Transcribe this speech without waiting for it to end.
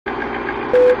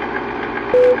We would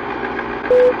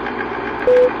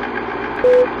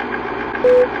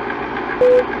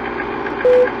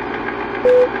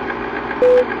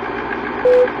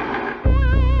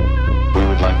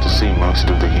like to see most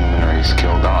of the human race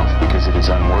killed off because it is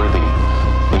unworthy.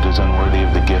 It is unworthy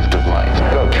of the gift of life.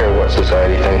 I don't care what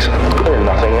society thinks. They're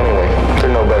nothing anyway.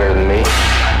 They're no better than me.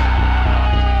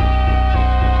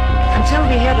 Until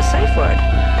we hear the safe word,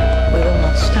 we will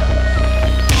not stop.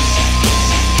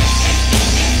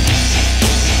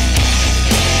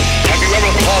 Have you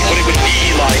ever thought what it would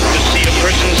be like to see a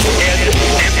person's head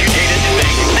amputated?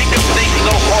 Think of things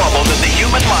so horrible that the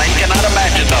human mind cannot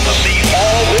imagine them. See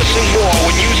all this and more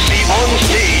when you see on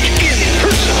stage, in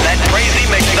person, that crazy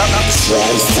mixed-up.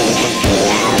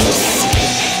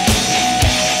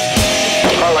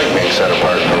 I like being set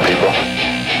apart from people.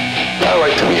 I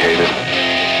like to be hated.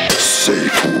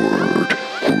 Safe Word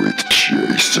with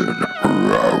Jason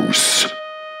Rouse.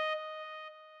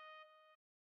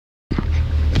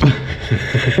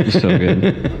 So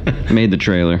good. Made the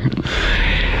trailer.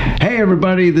 Hey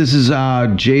everybody, this is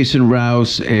Jason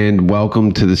Rouse, and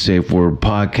welcome to the Safe Word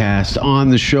Podcast. On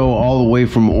the show, all the way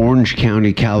from Orange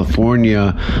County,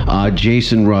 California,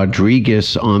 Jason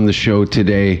Rodriguez on the show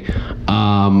today.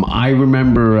 I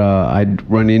remember I'd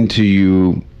run into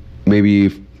you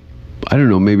maybe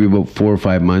about 4 or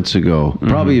 5 months ago,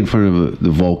 probably in front of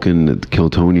the Vulcan at the Kill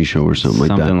Tony show or something like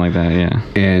that. Something like that, yeah.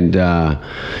 And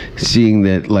seeing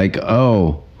that, like,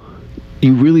 oh,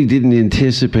 you really didn't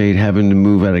anticipate having to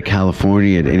move out of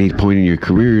California at any point in your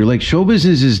career. You're like, show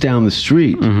business is down the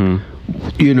street.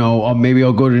 You know, maybe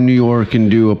I'll go to New York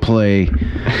and do a play.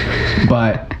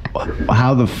 But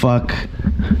how the fuck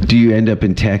do you end up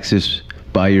in Texas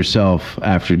by yourself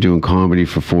after doing comedy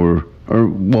for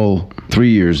 3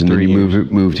 years, and then you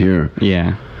moved here?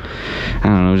 Yeah. I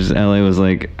don't know, just LA was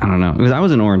like, I don't know, because I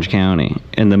was in Orange County,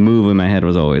 and the move in my head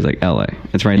was always like LA.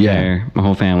 It's right there. My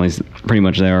whole family's pretty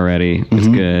much there already. It's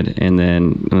good. And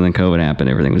then when COVID happened,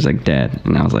 everything was like dead.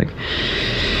 And I was like,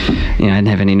 I didn't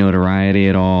have any notoriety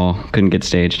at all. Couldn't get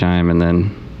stage time. And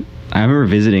then I remember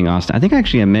visiting Austin. I think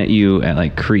actually I met you at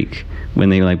like Creek when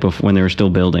they when they were still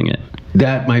building it.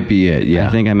 That might be it, yeah.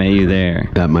 I think I met you there.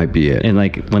 That might be it. And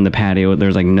like when the patio,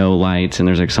 there's like no lights and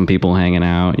there's like some people hanging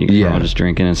out. You're all just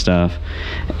drinking and stuff.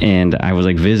 And I was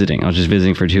like visiting. I was just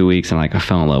visiting for 2 weeks, and like I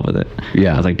fell in love with it.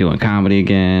 Yeah. I was like doing comedy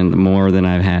again, more than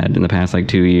I've had in the past like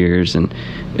 2 years, and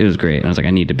it was great. And I was like,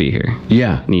 I need to be here.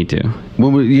 Yeah. Need to.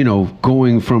 When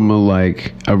going from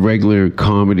a regular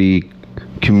comedy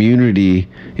community,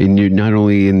 and you're not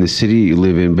only in the city you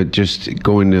live in, but just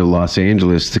going to Los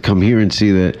Angeles to come here and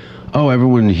see that, oh,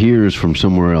 everyone here is from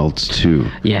somewhere else too.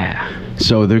 Yeah.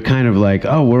 So they're kind of like,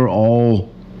 oh, we're all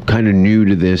kind of new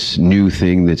to this new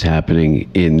thing that's happening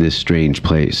in this strange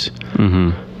place.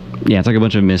 Yeah, it's like a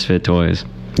bunch of misfit toys.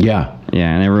 Yeah.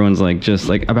 Yeah, and everyone's like just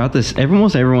like about this.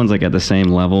 Almost everyone's like at the same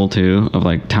level too of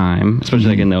like time, especially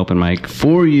like in the open mic.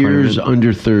 4 years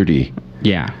under 30.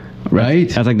 Yeah. Right?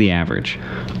 That's like the average.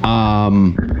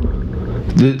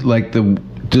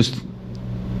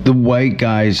 The white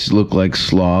guys look like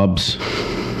slobs.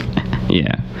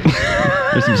 Yeah.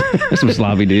 There's some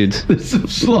slobby dudes. There's some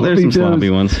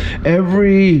slobby ones.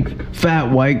 Every fat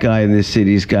white guy in this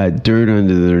city's got dirt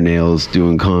under their nails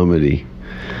doing comedy.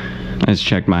 I just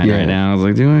checked mine right now. I was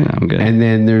like, I'm good. And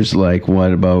then there's like,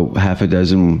 about half a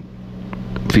dozen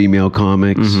female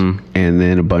comics, and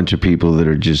then a bunch of people that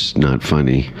are just not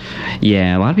funny.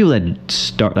 Yeah, a lot of people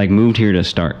that moved here to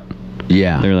start.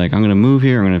 Yeah. They're like, I'm going to move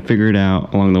here, I'm going to figure it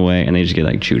out along the way, and they just get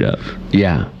like chewed up.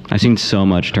 Yeah. I've seen so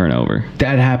much turnover.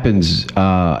 That happens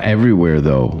everywhere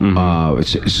though.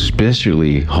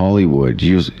 Especially Hollywood.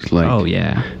 Oh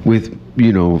yeah. With,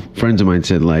 friends of mine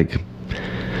said like,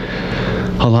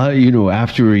 a lot of,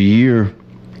 after a year,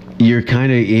 you're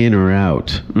kind of in or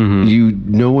out.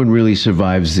 No one really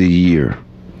survives the year.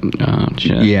 Oh,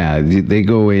 shit. Yeah, they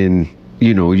go in.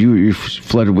 You're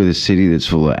flooded with a city that's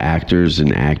full of actors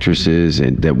and actresses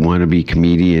and that want to be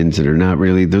comedians that are not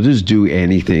really. They'll just do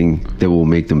anything that will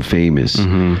make them famous.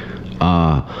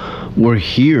 We're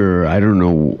here. I don't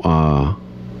know.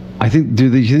 Do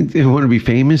they think they want to be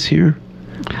famous here?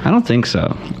 I don't think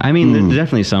so. I mean, there's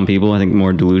definitely some people, I think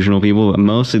more delusional people, but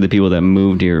mostly the people that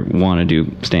moved here want to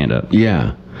do stand-up.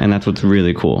 Yeah. And that's what's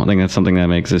really cool. I think that's something that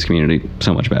makes this community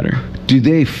so much better. Do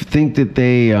they think that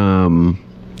they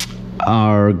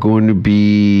are going to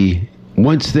be,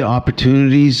 once the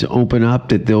opportunities open up,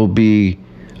 that they'll be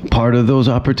part of those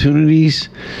opportunities?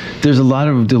 There's a lot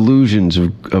of delusions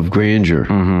of grandeur.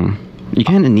 You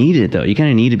kind of need it though. You kind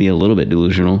of need to be a little bit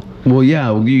delusional. Well, yeah,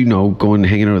 going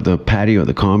hanging out at the patio at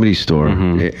the Comedy Store.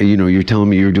 You're telling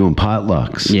me you're doing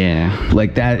potlucks. Yeah.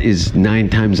 Like that is 9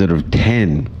 times out of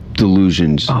 10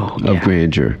 delusions of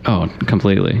grandeur. Oh,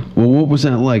 completely. Well, what was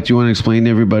that like? Do you want to explain to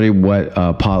everybody what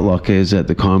potluck is at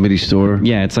the Comedy Store?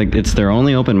 Yeah, it's their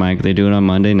only open mic. They do it on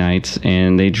Monday nights,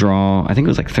 and they draw, I think it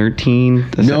was like 13.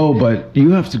 No, but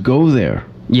you have to go there.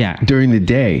 Yeah. During the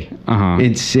day.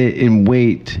 And sit and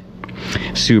wait.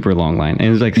 Super long line. And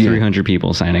there's like 300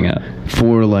 people signing up.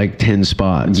 For like 10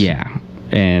 spots. Yeah.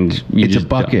 And it's a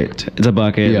bucket. It's a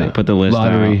bucket. Yeah. They put the list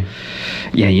Lottery. out.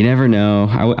 Yeah, you never know.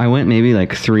 I went maybe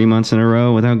like 3 months in a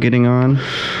row without getting on,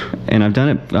 and I've done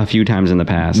it a few times in the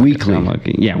past. Weekly.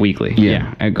 Yeah, weekly.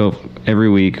 Yeah, I go every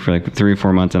week for like 3 or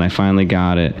 4 months, and I finally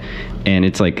got it. And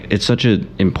it's such an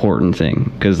important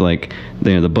thing because like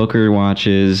the booker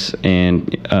watches,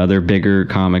 and other bigger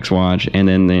comics watch, and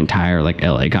then the entire like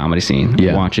LA comedy scene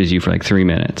watches you for like 3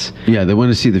 minutes. Yeah, they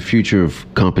want to see the future of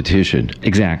competition.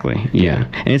 Exactly. Yeah.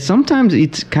 And sometimes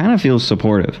it kind of feels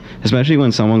supportive, especially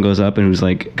when someone goes up and who's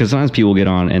like, because sometimes people get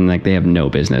on and like they have no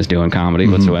business doing comedy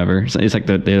whatsoever. So it's like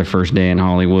their first day in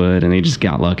Hollywood and they just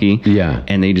got lucky. Yeah.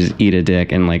 And they just eat a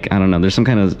dick, and like, I don't know, there's some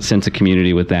kind of sense of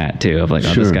community with that too, of like,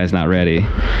 oh, this guy's not ready.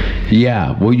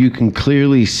 Yeah. Well, you can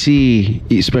clearly see,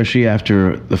 especially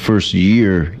after the first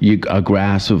year, a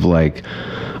grasp of like,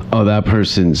 oh, that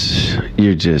person's,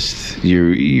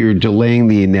 you're delaying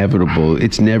the inevitable.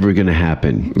 It's never going to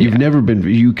happen.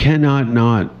 You cannot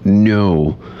not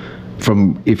know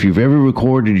from, if you've ever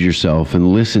recorded yourself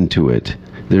and listened to it,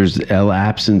 there's an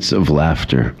absence of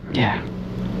laughter. Yeah.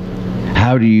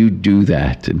 How do you do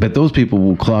that? But those people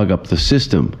will clog up the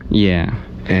system. Yeah.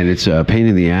 And it's a pain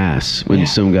in the ass when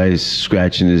some guy's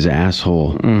scratching his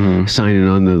asshole, signing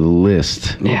onto the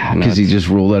list. Yeah. Because he just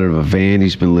rolled out of a van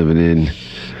he's been living in.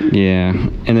 Yeah.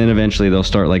 And then eventually they'll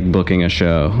start like booking a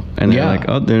show. And they're like,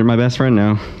 oh, they're my best friend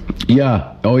now.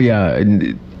 Yeah. Oh, yeah.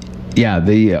 And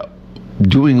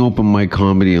doing open mic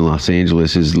comedy in Los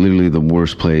Angeles is literally the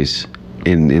worst place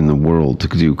in the world to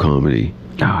do comedy.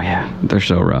 Oh, yeah. They're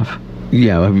so rough.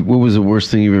 Yeah, what was the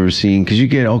worst thing you've ever seen? Because you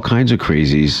get all kinds of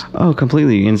crazies. Oh,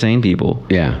 completely insane people.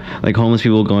 Yeah. Like homeless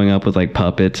people going up with like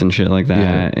puppets and shit like that.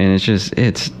 Yeah. And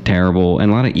it's terrible. And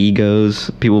a lot of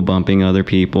egos, people bumping other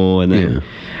people. And then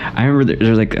I remember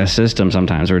there's like a system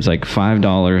sometimes where it's like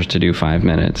 $5 to do 5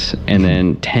 minutes and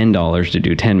then $10 to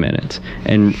do 10 minutes.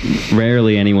 And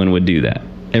rarely anyone would do that.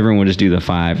 Everyone would just do the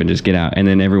 5 and just get out, and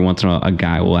then every once in a while a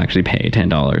guy will actually pay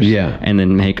 $10 and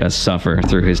then make us suffer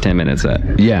through his 10-minute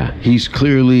set. Yeah, he's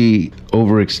clearly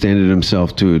overextended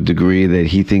himself to a degree that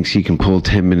he thinks he can pull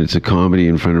 10 minutes of comedy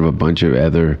in front of a bunch of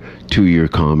other 2-year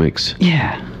comics.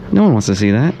 Yeah, no one wants to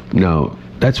see that. No,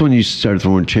 that's when you start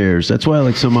throwing chairs. That's why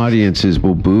like some audiences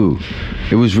will boo.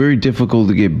 It was very difficult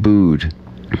to get booed.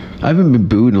 I haven't been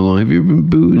booed in a long time. Have you ever been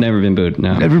booed? Never been booed,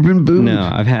 no. Never been booed? No,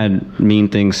 I've had mean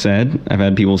things said. I've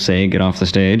had people say get off the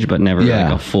stage, but never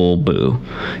like a full boo.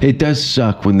 It does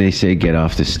suck when they say get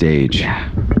off the stage. Yeah.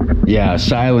 Yeah,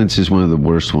 silence is one of the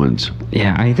worst ones.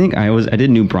 Yeah, I think I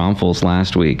did New Braunfels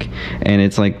last week, and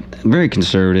it's like very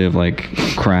conservative like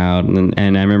crowd,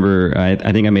 and I remember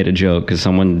I think I made a joke because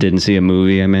someone didn't see a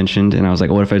movie I mentioned, and I was like,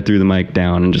 what if I threw the mic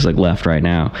down and just like left right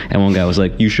now? And one guy was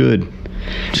like, you should.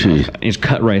 He's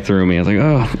cut right through me. I was like,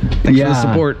 oh, thanks for the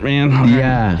support, man.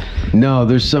 Yeah. No,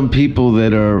 there's some people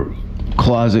that are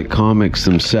closet comics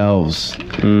themselves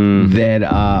that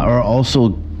are also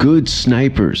good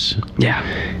snipers. Yeah.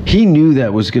 He knew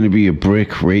that was going to be a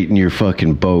brick right in your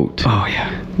fucking boat. Oh,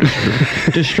 yeah.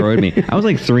 Destroyed me. I was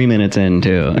like 3 minutes in,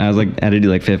 too. I had to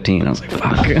do like 15. I was like,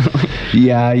 fuck.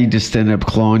 Yeah, you just end up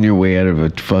clawing your way out of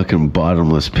a fucking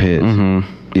bottomless pit.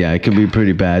 Yeah, it can be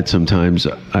pretty bad sometimes.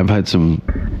 I've had some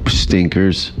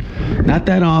stinkers. Not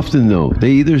that often though.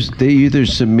 They either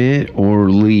submit or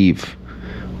leave,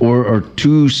 or are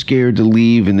too scared to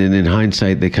leave, and then in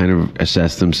hindsight they kind of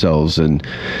assess themselves and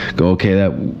go, okay,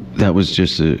 that was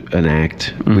just an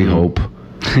act. We hope.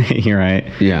 You're right.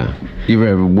 Yeah. You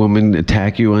ever have a woman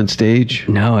attack you on stage?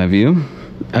 No, have you?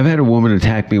 I've had a woman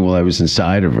attack me while I was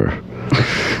inside of her.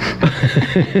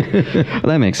 Well,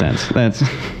 that makes sense. That's.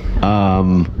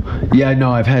 Yeah,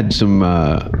 no, I've had some.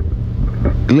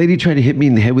 The lady tried to hit me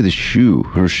in the head with her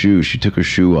shoe. She took her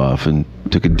shoe off and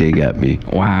took a dig at me.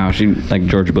 Wow, she like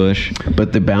George Bush.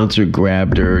 But the bouncer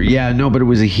grabbed her. Yeah, no, but it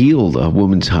was a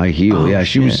woman's high heel. Oh, yeah,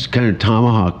 she was kind of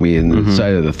tomahawked me in the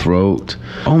side of the throat.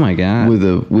 Oh my god.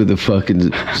 With a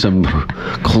fucking some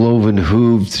cloven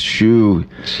hooved shoe.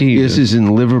 Jesus. This is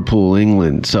in Liverpool,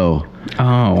 England, so.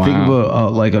 Oh, wow. Think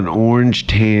of like an orange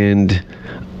tanned,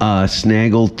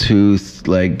 snaggletooth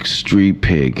like street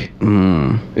pig.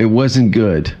 It wasn't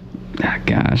good. Ah,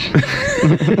 gosh.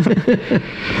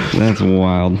 That's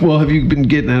wild. Well, have you been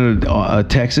getting out of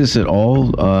Texas at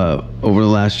all over the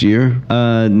last year?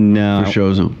 No. For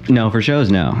shows? No, for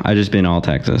shows, no. I've just been all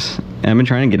Texas. I've been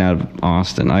trying to get out of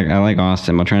Austin. I like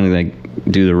Austin. I'm trying to like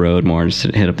do the road more, just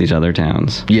to hit up these other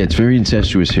towns. Yeah, it's very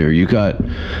incestuous here. You got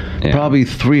probably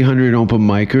 300 open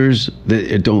micers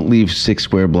that don't leave 6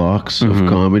 square blocks of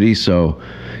comedy, so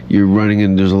you're running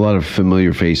and there's a lot of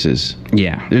familiar faces.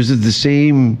 Yeah. There's the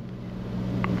same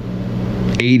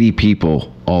 80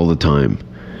 people all the time.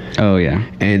 Oh, yeah.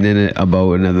 And then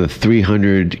about another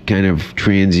 300 kind of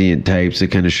transient types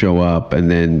that kind of show up, and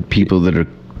then people that are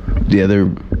the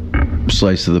other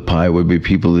slice of the pie would be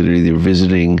people that are either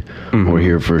visiting or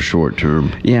here for a short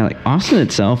term. Yeah, like Austin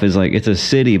itself is like, it's a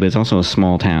city, but it's also a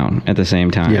small town at the same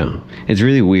time. Yeah. It's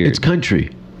really weird. It's country.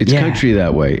 It's country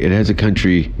that way. It has a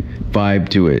country vibe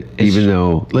to it, even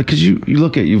though, like, because you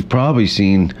look at, you've probably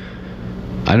seen,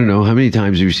 I don't know, how many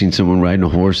times have you seen someone riding a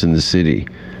horse in the city?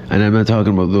 And I'm not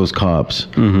talking about those cops.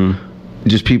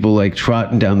 Just people like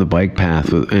trotting down the bike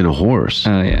path in a horse.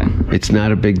 Oh, yeah. It's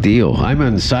not a big deal. I'm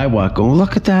on the sidewalk going,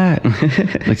 look at that.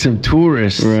 Like some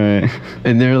tourists. Right.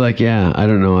 And they're like, yeah, I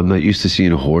don't know. I'm not used to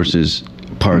seeing horses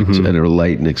parked at a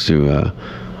light next to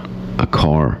a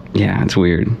car. Yeah, it's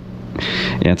weird.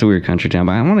 Yeah, it's a weird country town.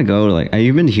 But I want to go to, like, have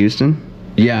you been to Houston?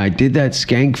 Yeah, I did that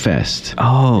Skank Fest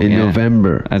in yeah.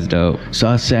 November. That's dope.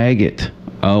 Saw Saget.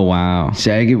 Oh, wow.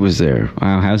 Saget was there.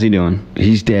 Wow, how's he doing?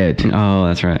 He's dead. Oh,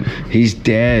 that's right. He's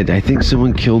dead. I think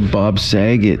someone killed Bob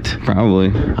Saget.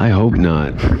 Probably. I hope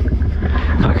not.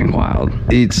 Fucking wild.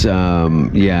 It's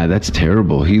yeah, that's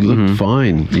terrible. He looked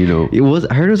fine, you know.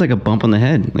 I heard it was like a bump on the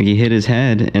head. Like he hit his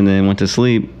head and then went to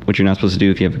sleep, which you're not supposed to do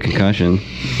if you have a concussion.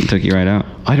 It took you right out.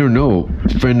 I don't know.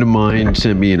 A friend of mine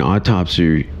sent me an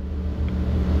autopsy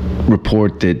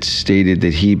report that stated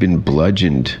that he'd been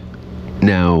bludgeoned.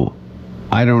 Now,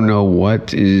 I don't know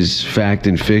what is fact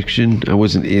and fiction. I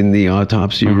wasn't in the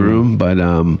autopsy room, but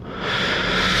I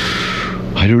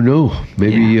don't know.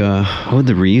 Maybe what would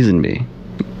the reason be?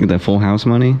 The Full House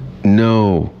money?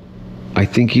 No. I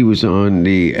think he was on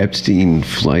the Epstein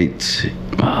flight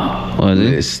Was it?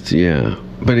 list. Yeah.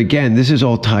 But again, this is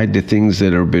all tied to things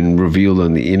that have been revealed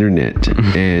on the internet,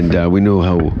 and we know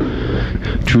how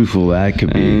truthful that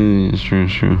could be. Sure.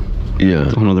 Yeah.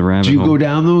 It's one of the rabbit Do you hole. go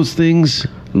down those things?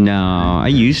 No, I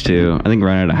used to. I think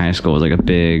right out of high school was like a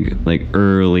big, like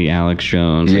early Alex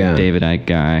Jones, like David Icke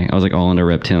guy. I was like all into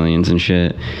reptilians and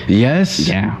shit. Yes.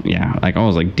 Yeah. Like I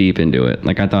was like deep into it.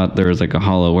 Like I thought there was like a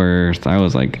hollow earth. I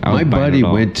was My buddy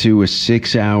went to a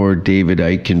 6-hour David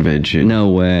Icke convention. No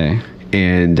way.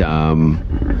 And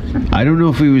I don't know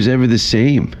if he was ever the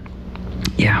same.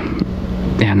 Yeah,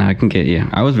 no, I can get you.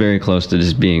 I was very close to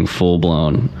just being full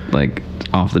blown, like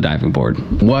off the diving board.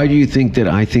 Why do you think that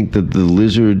I think that the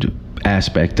lizard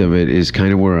aspect of it is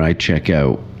kind of where I check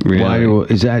out? Really?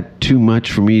 Is that too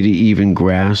much for me to even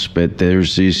grasp that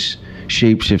there's these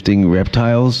shape-shifting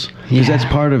reptiles? Because that's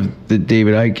part of the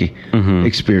David Icke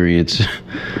experience.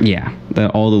 Yeah,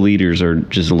 all the leaders are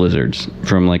just lizards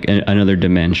from like another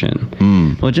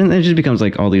dimension. Well, it just becomes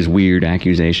like all these weird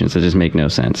accusations that just make no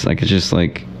sense. Like it's just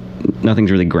like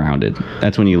nothing's really grounded.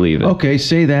 That's when you leave it. Okay,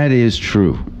 say that is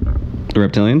true. The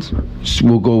reptilians?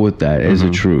 We'll go with that as a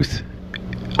truth.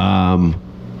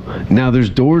 Now, there's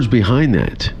doors behind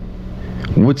that.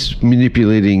 What's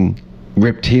manipulating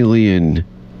reptilian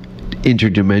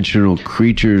interdimensional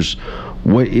creatures?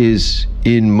 What is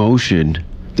in motion?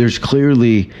 There's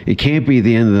clearly, it can't be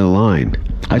the end of the line.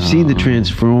 I've seen the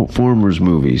Transformers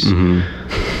movies.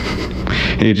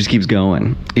 It just keeps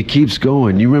going. It keeps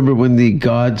going. You remember when the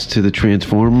gods to the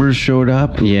Transformers showed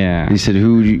up? Yeah. He said,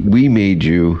 we made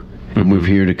you, and we're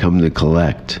here to come to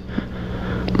collect.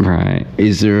 Right.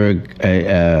 Is there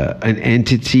an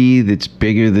entity that's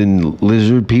bigger than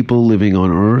lizard people living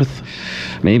on Earth?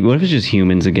 Maybe. What if it's just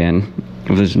humans again?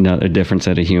 If there's a different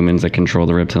set of humans that control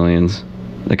the reptilians,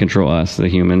 that control us, the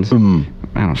humans? I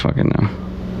don't fucking know.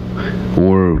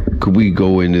 Or could we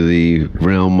go into the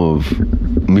realm of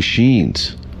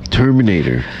machines?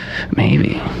 Terminator.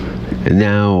 Maybe. And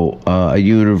now a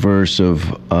universe of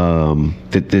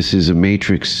that this is a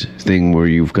Matrix thing where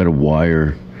you've got a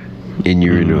wire and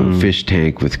you're in a fish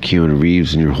tank with Keanu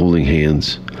Reeves and you're holding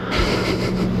hands.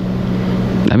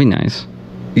 That'd be nice.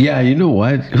 Yeah, you know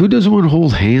what? Who doesn't want to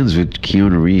hold hands with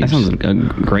Keanu Reeves? That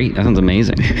sounds great. That sounds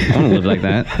amazing. I want to live like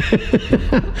that.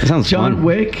 That sounds John fun.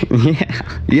 Wick? Yeah.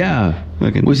 Yeah.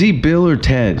 Okay. Was he Bill or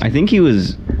Ted? I think he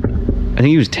was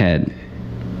Ted.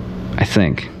 I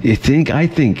think. You think? I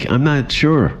think. I'm not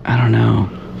sure. I don't know.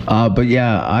 But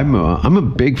yeah, I'm a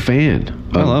big fan.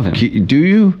 I love him. Do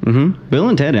you? Mm-hmm. Bill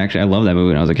and Ted, actually, I love that movie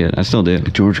when I was a kid. I still do.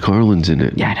 George Carlin's in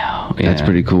it. Yeah, I know. Yeah. That's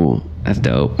pretty cool. That's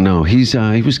dope. No, he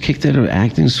was kicked out of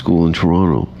acting school in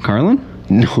Toronto. Carlin?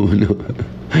 No.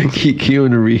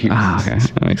 Keanu Reeves. Ah, okay.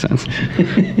 That makes sense.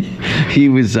 He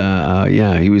was,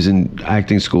 he was in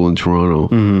acting school in Toronto.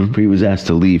 Mm-hmm. But he was asked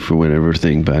to leave for whatever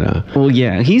thing. But well,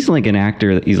 yeah, he's like an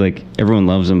actor. He's like everyone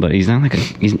loves him, but he's not like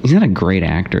he's not a great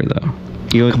actor though.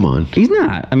 Come on, he's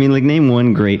not. I mean, like name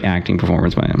one great acting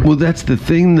performance by him. Well, that's the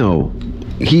thing though.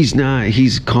 He's not.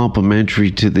 He's complimentary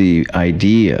to the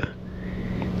idea.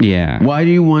 Yeah. Why do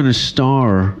you want to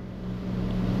star?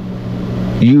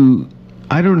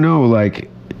 I don't know, like.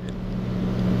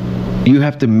 You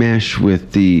have to mesh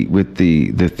with the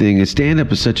thing.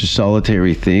 Stand-up is such a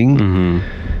solitary thing. Mm-hmm.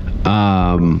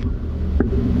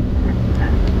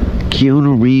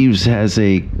 Keanu Reeves has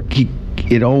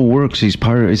it all works. He's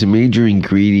a major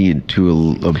ingredient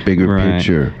to a bigger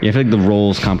picture. Yeah, I feel like the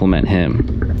roles complement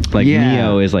him. Like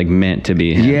Neo is like meant to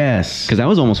be him. Yes. Because that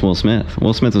was almost Will Smith.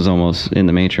 Will Smith was almost in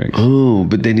The Matrix. Oh,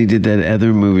 but then he did that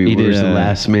other movie where he was the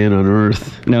last man on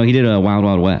Earth. No, he did a Wild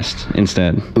Wild West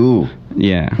instead. Ooh.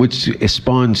 Yeah. Which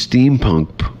spawned steampunk,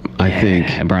 I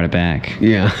think. I brought it back.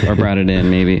 Yeah. Or brought it in,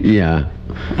 maybe. Yeah.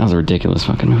 That was a ridiculous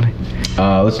fucking movie.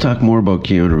 Let's talk more about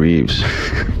Keanu Reeves.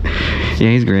 Yeah,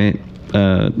 he's great.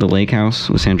 The Lake House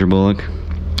with Sandra Bullock.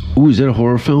 Ooh, is that a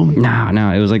horror film?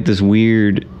 No. It was like this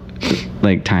weird,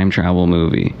 like time travel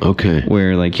movie. Okay.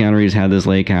 Where like Keanu Reeves had this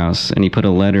lake house and he put a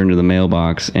letter into the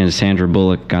mailbox and Sandra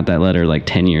Bullock got that letter like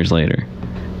 10 years later.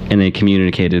 And they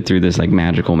communicated through this like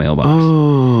magical mailbox.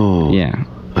 Oh. Yeah.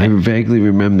 I vaguely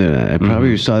remember that. I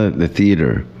probably saw that in the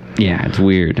theater. Yeah, it's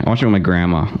weird. I watched it with my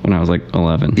grandma when I was like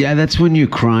 11. Yeah, that's when you're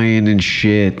crying and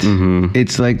shit. Mm-hmm.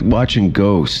 It's like watching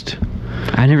Ghost.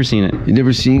 I've never seen it. You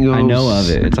never seen Ghost? I know of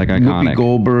it. It's like iconic. Whoopi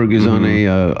Goldberg is on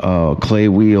a clay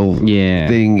wheel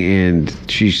thing, and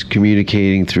she's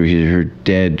communicating through her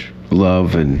dead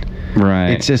love, and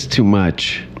it's just too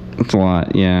much. It's a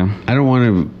lot, yeah. I don't want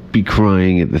to be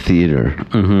crying at the theater.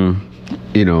 Mm-hmm.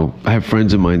 You know, I have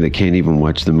friends of mine that can't even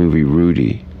watch the movie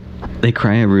Rudy. They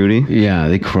cry at Rudy? Yeah,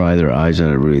 they cry their eyes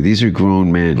out at Rudy. These are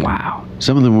grown men. Wow.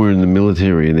 Some of them were in the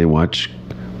military, and they watch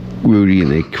Rudy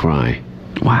and they cry.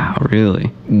 Wow, really?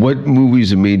 What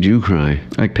movies have made you cry?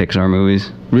 Like Pixar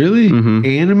movies. Really? Mm-hmm.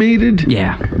 Animated?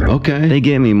 Yeah. Okay. They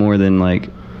get me more than like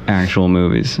actual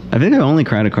movies. I think I only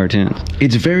cried at cartoons.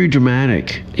 It's very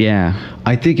dramatic. Yeah.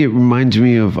 I think it reminds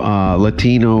me of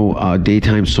Latino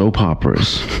daytime soap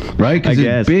operas, right? Because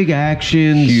it's big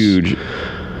actions. Huge.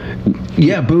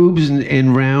 Yeah, boobs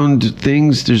and round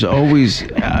things. There's always,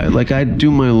 like I'd do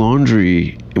my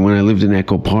laundry when I lived in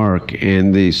Echo Park,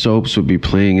 and the soaps would be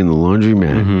playing in the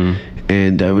laundromat. Mm-hmm.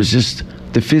 And I was just,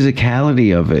 the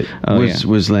physicality of it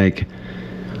was like,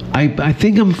 I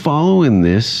think I'm following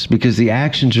this because the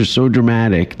actions are so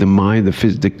dramatic,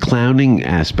 the clowning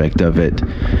aspect of it.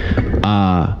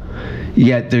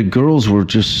 Yet the girls were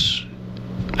just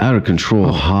out of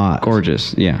control, hot,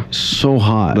 gorgeous, yeah, so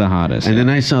hot, the hottest. And then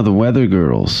I saw the Weather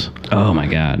Girls. Oh my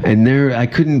god! And I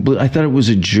thought it was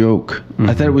a joke. Mm-hmm.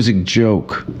 I thought it was a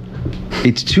joke.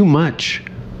 It's too much.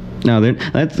 No,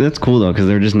 that's cool though, because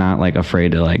they're just not like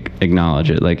afraid to like acknowledge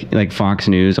it. Like Fox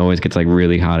News always gets like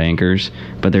really hot anchors,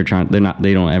 but they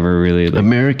don't ever really like,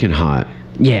 American hot.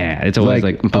 Yeah, it's always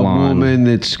like blonde. A woman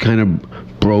that's kind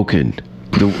of broken.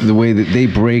 The way that they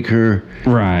break her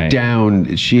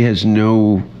down, she has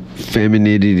no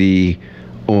femininity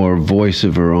or voice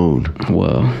of her own.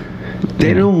 Whoa.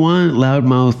 They don't want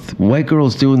loudmouth white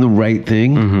girls doing the right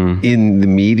thing in the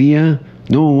media.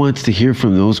 No one wants to hear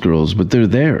from those girls, but they're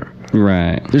there.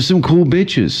 Right. There's some cool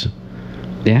bitches.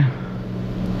 Yeah.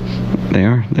 They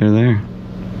are. They're there.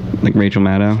 Like Rachel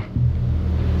Maddow.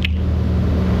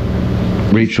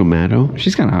 Rachel Maddow?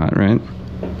 She's kind of hot, right?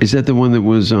 Is that the one that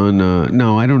was on...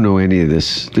 no, I don't know any of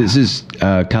this. This is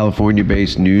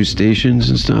California-based news stations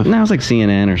and stuff? No, it's like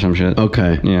CNN or some shit.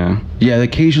 Okay. Yeah. Yeah,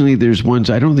 occasionally there's ones...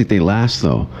 I don't think they last,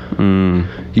 though.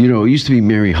 You know, it used to be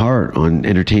Mary Hart on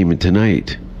Entertainment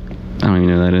Tonight. I don't even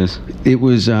know who that is. It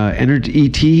was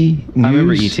E.T. News. I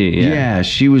remember E.T., yeah. Yeah,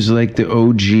 she was like the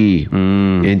OG.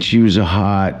 And she was a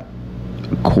hot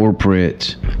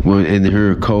corporate, and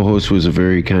her co-host was a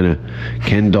very kind of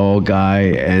Ken doll guy,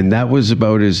 and that was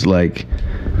about as like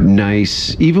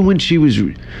nice. Even when she was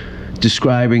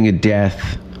describing a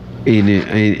death in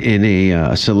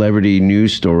a celebrity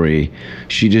news story,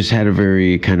 she just had a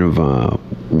very kind of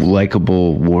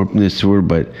likable warmthness to her.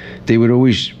 But they would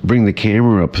always bring the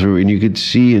camera up through, and you could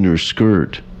see in her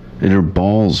skirt and her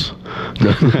balls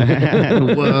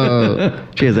Whoa.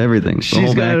 She has everything. The She's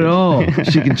whole got it package. all.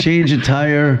 She can change a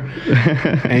tire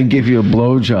and give you a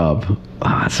blowjob.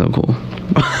 Ah, that's so cool.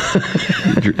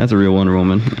 That's a real Wonder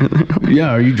Woman. Yeah,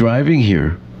 are you driving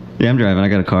here? Yeah, I'm driving. I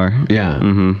got a car. Yeah.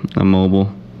 I'm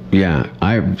mobile. Yeah,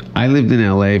 I lived in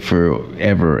LA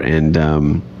forever, and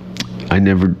I've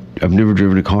never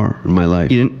driven a car in my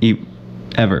life. You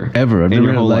ever? Ever. I've In never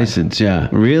your had a whole life? license. Yeah.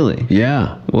 Really?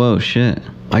 Yeah. Whoa, shit.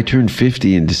 I turned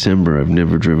 50 in December. I've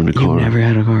never driven a car. You've never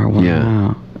had a car? Wow.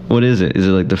 Yeah. What is it? Is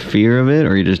it like the fear of it,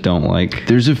 or you just don't like?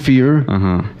 There's a fear,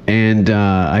 Uh-huh. and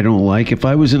I don't like. If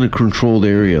I was in a controlled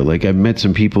area, like I've met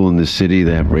some people in the city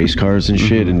that have race cars and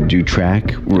shit, and do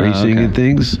track racing okay. and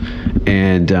things,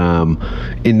 and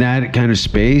in that kind of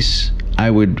space,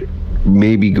 I would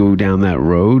maybe go down that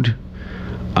road.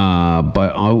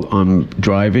 But I'm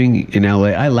driving in LA.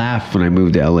 I laughed when I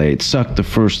moved to LA. It sucked the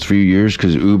first 3 years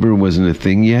because Uber wasn't a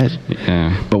thing yet.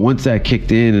 Yeah. But once that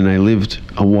kicked in, and I lived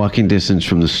a walking distance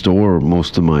from the store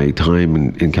most of my time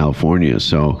in California,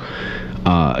 so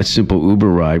a simple Uber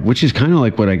ride, which is kind of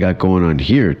like what I got going on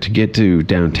here. To get to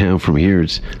downtown from here,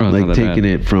 it's not like that taking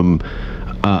bad. it from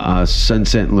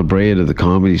Sunset and La Brea to the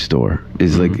Comedy Store.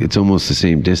 Is like it's almost the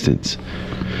same distance.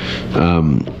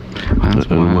 That's I don't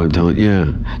know what I'm telling.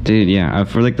 Yeah. Dude, yeah.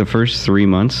 For like the first 3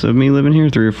 months of me living here,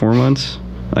 3 or 4 months,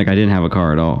 like I didn't have a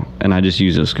car at all, and I just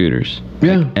used those scooters.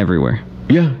 Yeah. Like, everywhere.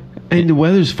 Yeah. And the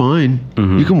weather's fine.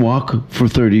 You can walk for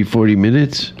 30, 40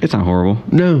 minutes. It's not horrible.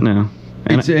 No. No.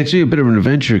 And It's actually a bit of an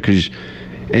adventure because,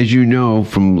 as you know,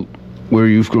 from where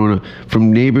you've grown up,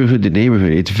 from neighborhood to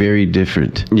neighborhood, it's very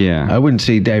different. Yeah. I wouldn't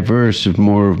say diverse, it's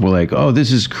more of like, oh,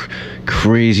 this is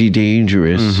crazy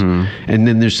dangerous. And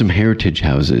then there's some heritage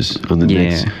houses on the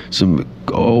next, some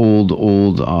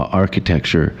old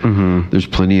architecture. There's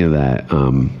plenty of that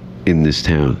in this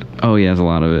town. Oh, yeah, there's a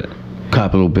lot of it.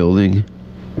 Capitol building.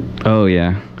 Oh,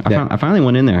 yeah. I finally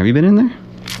went in there. Have you been in there?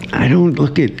 I don't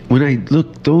when I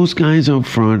look, those guys out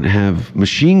front have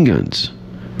machine guns.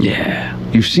 Yeah.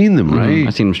 You've seen them, right?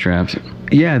 I've seen them strapped.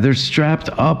 Yeah, they're strapped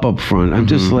up front. I'm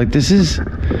just like, this is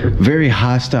very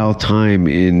hostile time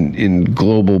in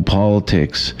global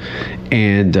politics,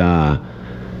 and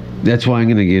that's why I'm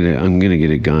gonna get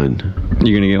a gun.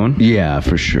 You're gonna get one? Yeah,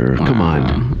 for sure. Come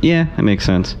on. Yeah, that makes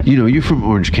sense. You know, you're from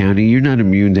Orange County. You're not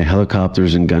immune to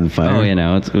helicopters and gunfire. Oh, yeah,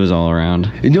 no, it was all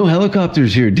around. No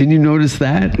helicopters here. Didn't you notice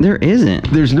that? There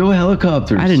isn't. There's no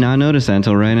helicopters. I did not notice that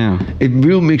until right now. It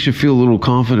really makes you feel a little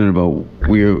confident about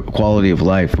your quality of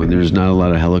life when there's not a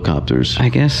lot of helicopters. I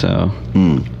guess so.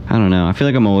 I don't know. I feel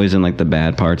like I'm always in like the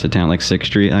bad parts of town, like 6th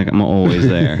Street. Like I'm always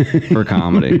there for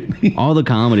comedy. All the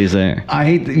comedy's there. I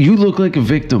hate you look like a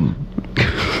victim.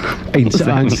 On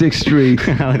 6th Street.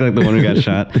 I look like the one who got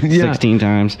shot 16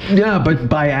 times. Yeah, but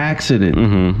by accident.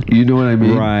 You know what I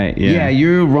mean? Right, yeah. Yeah,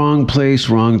 you're wrong place,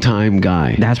 wrong time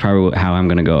guy. That's probably how I'm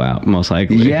going to go out, most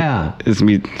likely. Yeah. It's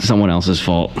going to be someone else's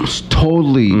fault.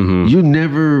 Totally. You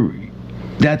never...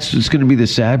 That's what's going to be the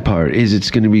sad part, is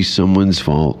it's going to be someone's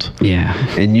fault. Yeah.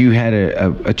 And you had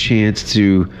a chance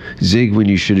to zig when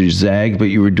you should have zagged, but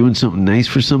you were doing something nice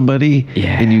for somebody,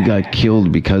 and you got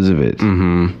killed because of it.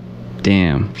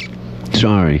 Damn.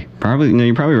 Sorry. Probably, no,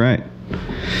 you're probably right.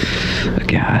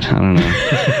 God, I don't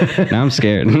know. Now I'm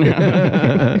scared.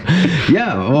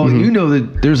 Yeah, well, you know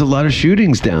that there's a lot of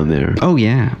shootings down there. Oh,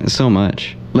 yeah, so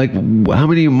much. Like, how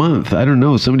many a month? I don't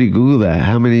know. Somebody Google that.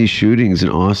 How many shootings in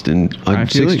Austin on I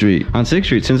feel 6th like Street? On 6th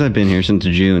Street, since I've been here since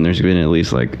June, there's been at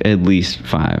least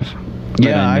 5.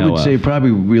 Yeah, I would say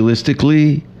probably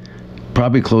realistically,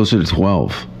 probably closer to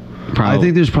 12. I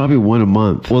think there's probably one a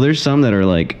month. Well, there's some that are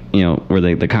like, where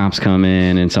the cops come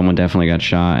in and someone definitely got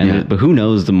shot. And but who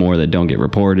knows the more that don't get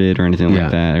reported or anything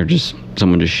like that, or just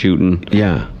someone just shooting.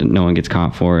 Yeah. No one gets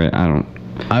caught for it.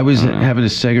 I was having a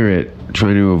cigarette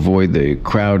trying to avoid the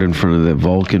crowd in front of the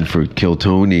Vulcan for Kill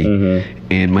Tony.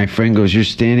 And my friend goes, "You're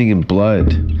standing in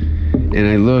blood." And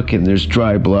I look and there's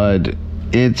dry blood.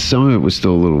 Some of it was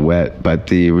still a little wet, but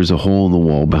there was a hole in the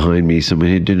wall behind me. Someone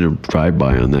had done a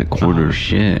drive-by on that corner. Oh,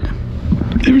 shit.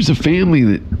 There was a family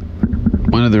that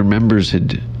one of their members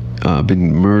had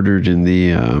been murdered in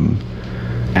the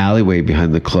alleyway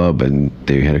behind the club, and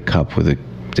they had a cup with a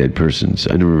dead person.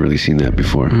 So I never really seen that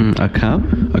before. A cup?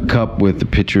 A cup with the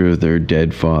picture of their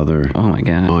dead father. Oh, my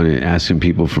God. On it, asking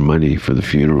people for money for the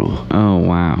funeral. Oh,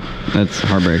 wow. That's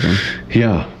heartbreaking.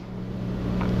 Yeah.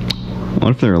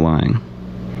 What if they're lying?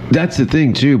 That's the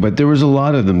thing too, but there was a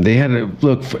lot of them. They had a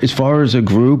look as far as a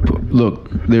group. Look,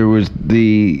 there was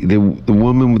the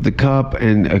woman with the cup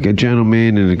and a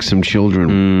gentleman and some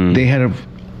children. They had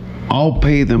I'll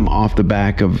pay them off the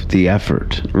back of the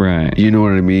effort. Right. You know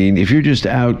what I mean? If you're just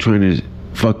out trying to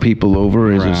fuck people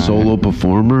over as a solo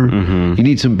performer. You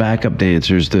need some backup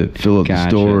dancers to fill out the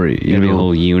story. You know, a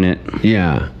whole unit.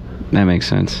 Yeah, that makes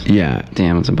sense. Yeah,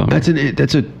 damn, it's a bummer.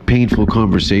 That's a painful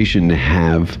conversation to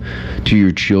have to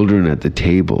your children at the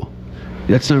table.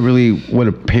 That's not really what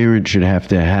a parent should have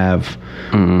to have.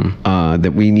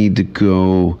 That we need to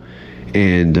go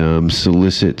and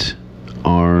solicit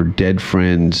our dead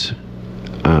friends'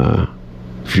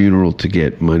 funeral to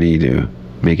get money to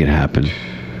make it happen.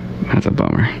 That's a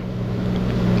bummer.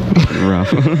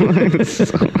 Rough.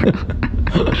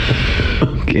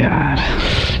 God.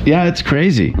 Yeah, it's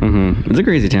crazy. It's a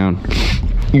crazy town.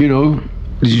 You know,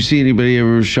 did you see anybody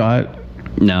ever shot?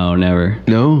 No, never.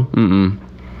 No?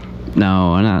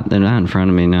 No, they're not in front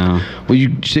of me now. Well,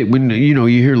 you say when you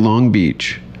hear Long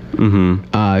Beach.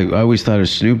 I always thought of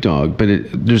Snoop Dogg, but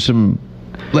there's some,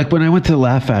 like when I went to the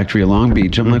Laugh Factory at Long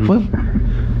Beach, I'm like, what?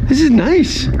 This is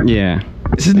nice. Yeah.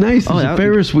 This is nice. There's a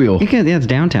Ferris wheel. Yeah, it's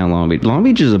downtown Long Beach. Long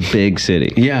Beach is a big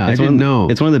city. Yeah, I didn't know.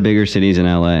 It's one of the bigger cities in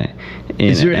LA.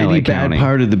 Is there any bad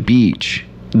part of the beach?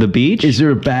 The beach? Is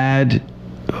there a bad?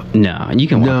 No, you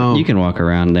can walk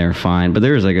around there fine, but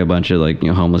there was like a bunch of like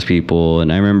homeless people,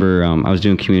 and I remember I was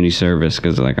doing community service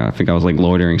because like I think I was like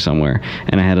loitering somewhere,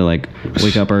 and I had to like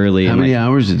wake up early. How many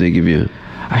hours did they give you?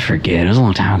 I forget. It was a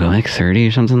long time ago, like 30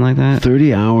 or something like that.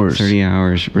 30 hours. 30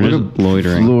 hours. We're just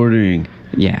loitering. Loitering.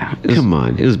 Yeah. Come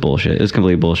on. It was bullshit. It was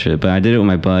complete bullshit. But I did it with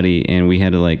my buddy, and we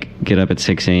had to like get up at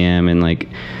 6 a.m. and like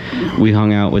we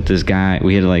hung out with this guy.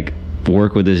 We had to like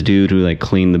work with this dude who like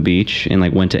cleaned the beach and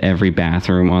like went to every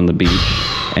bathroom on the beach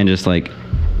and just like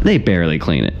they barely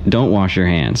clean it. Don't wash your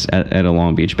hands at a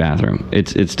Long Beach bathroom.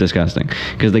 It's disgusting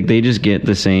because like they just get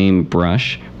the same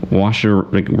brush, rinse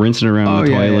it around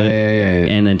the toilet,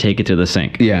 and then take it to the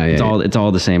sink. It's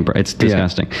all the same. It's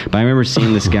disgusting. But I remember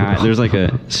seeing this guy. There's like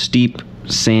a steep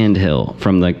sand hill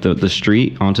from like the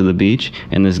street onto the beach,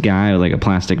 and this guy with like a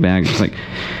plastic bag just like,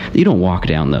 you don't walk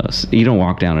down those, you don't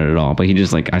walk down it at all, but he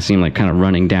just like, I see him like kind of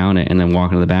running down it and then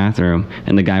walking to the bathroom,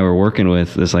 and the guy we're working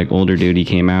with, this like older dude, he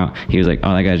came out, he was like,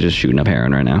 oh, that guy's just shooting up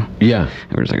heroin right now. And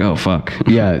we're just like, oh fuck.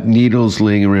 Needles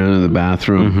laying around in the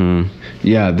bathroom.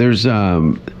 There's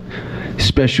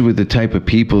especially with the type of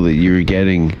people that you're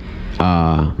getting.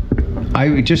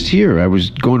 I was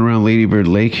going around Lady Bird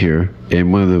Lake here,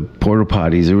 and one of the porta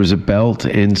potties, there was a belt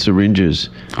and syringes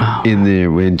in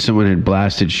there when someone had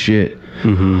blasted shit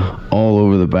all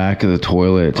over the back of the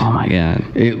toilet. Oh my god!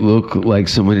 It looked like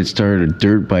someone had started a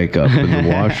dirt bike up in the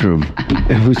washroom.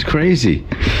 It was crazy.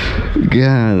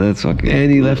 God, that's fucking.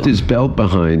 And he left his belt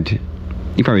behind.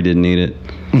 He probably didn't need it.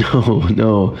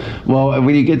 No. Well,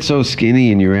 when you get so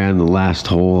skinny and you're on the last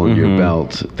hole in your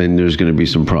belt, then there's going to be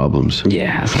some problems.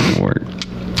 Yeah, it's not gonna work.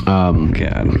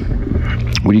 God.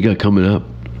 What do you got coming up?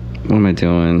 What am I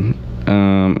doing?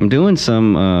 I'm doing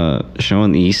some show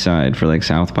on the east side for like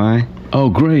South by. Oh,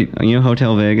 great. You know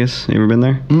Hotel Vegas? You ever been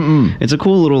there? It's a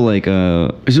cool little like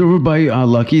Is it over by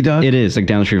Lucky Duck? It is, like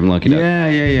down the street from Lucky Duck.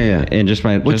 Yeah. And just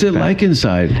by what's it like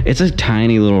inside? It's a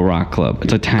tiny little rock club.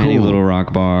 It's a tiny little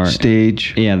rock bar.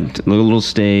 Stage. Yeah, little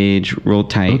stage, real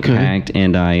tight, packed.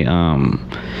 And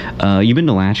you been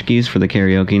to Latchkeys for the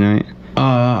karaoke night?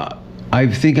 I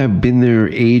think I've been there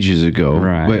ages ago,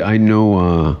 right? But I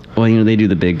know. Well, they do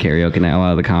the big karaoke night. A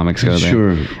lot of the comics go there.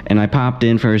 Sure. And I popped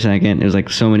in for a second. There was like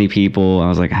so many people. I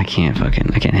was like, I can't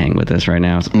hang with this right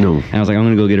now. No. And I was like, I'm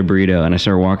gonna go get a burrito. And I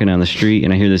started walking down the street,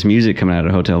 and I hear this music coming out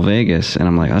of Hotel Vegas, and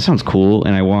I'm like, that sounds cool.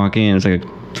 And I walk in. It's like a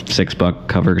 $6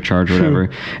 cover charge or whatever,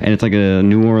 and it's like a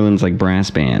New Orleans like brass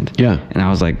band. And I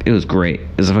was like, it was great.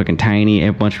 It was a fucking tiny,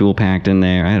 a bunch of people packed in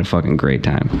there. I had a fucking great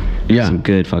time. Some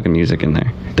good fucking music in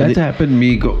there. That happened to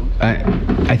me.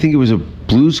 I think it was a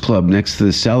blues club next to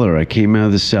the Cellar. I came out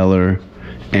of the Cellar,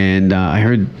 and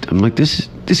I'm like, this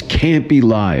can't be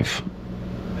live.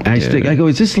 And I go,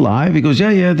 is this live? He goes,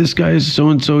 yeah, this guy is so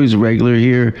and so. He's a regular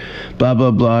here. Blah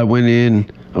blah blah. I went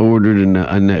in, I ordered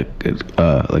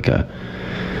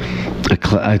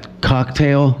a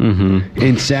cocktail,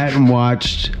 and sat and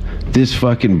watched this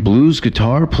fucking blues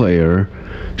guitar player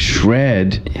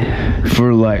shred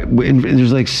for like, and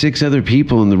there's like 6 other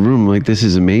people in the room. Like, this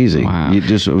is amazing. Wow.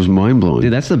 It was mind blowing.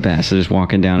 Dude, that's the best. Just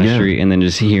walking down a street and then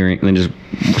just hearing, and then just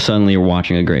suddenly you're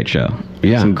watching a great show.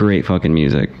 Some great fucking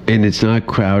music. And it's not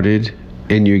crowded,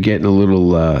 and you're getting a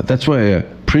little. That's why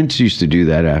Prince used to do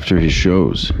that after his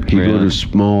shows. He'd go Really? to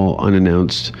small,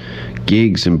 unannounced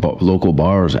gigs in local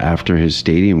bars after his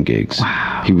stadium gigs.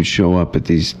 Wow. He would show up at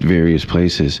these various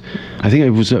places. I think I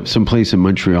was at some place in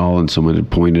Montreal and someone had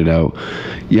pointed out,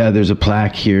 yeah, there's a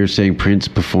plaque here saying Prince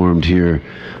performed here,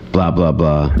 blah, blah,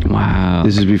 blah. Wow.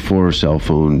 This is before cell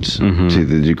phones to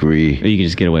the degree. You can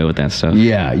just get away with that stuff.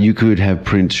 Yeah, you could have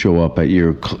Prince show up at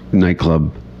your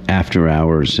nightclub after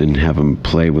hours and have him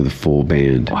play with a full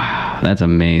band. Wow, that's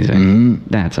amazing. Mm-hmm.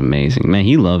 That's amazing. Man,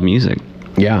 he loved music.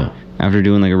 Yeah. After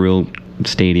doing like a real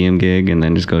stadium gig and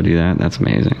then just go do that, that's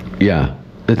amazing. Yeah.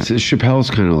 Chappelle's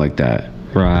kind of like that.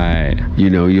 Right. You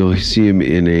know, you'll see him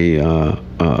in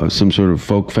a some sort of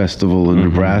folk festival in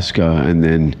Nebraska, and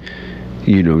then,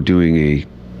 you know, doing a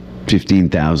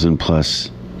 15,000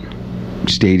 plus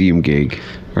stadium gig,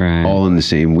 Right. all in the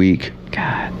same week.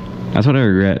 God. That's what I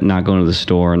regret, not going to the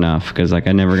store enough, because like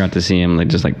I never got to see him like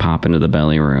just like pop into the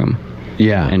belly room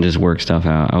Yeah. and just work stuff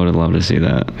out. I would have loved to see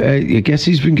that. I guess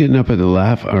he's been getting up at the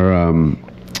Laugh or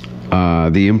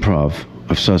the Improv.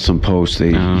 I saw some posts.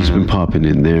 He's been popping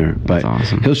in there, but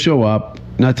awesome. he'll show up.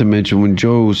 Not to mention when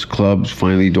Joe's clubs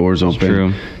finally doors open,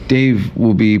 true. Dave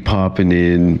will be popping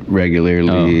in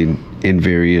regularly in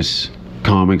various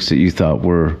comics that you thought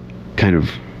were kind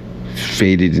of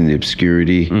faded in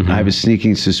obscurity. I have a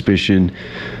sneaking suspicion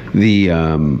the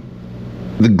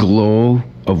glow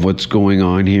of what's going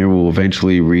on here will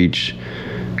eventually reach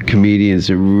comedians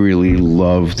that really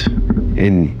loved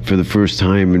and for the first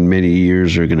time in many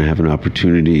years are going to have an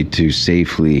opportunity to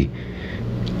safely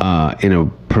in a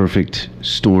perfect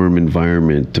storm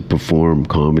environment to perform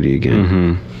comedy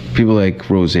again. People like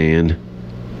Roseanne,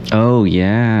 Oh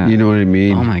yeah. you know what I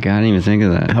mean? Oh my God, I didn't even think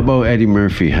of that. How about Eddie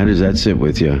Murphy? How does that sit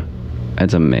with you?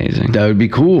 That's amazing. That would be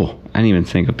cool. I didn't even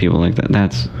think of people like that.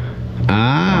 That's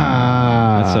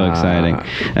so exciting.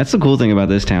 That's the cool thing about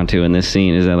this town too, and this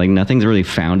scene, is that like nothing's really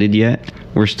founded yet.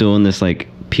 We're still in this like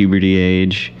puberty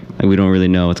age. Like we don't really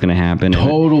know what's gonna happen.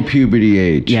 Total puberty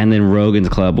age. Yeah, and then Rogan's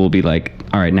club will be like,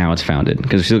 all right, now it's founded,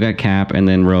 because we still got Cap and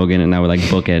then Rogan, and now we're like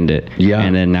bookend it. Yeah.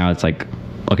 And then now it's like,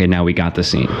 okay, now we got the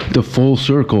scene. The full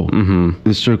circle.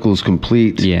 The circle is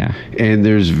complete. Yeah. And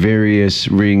there's various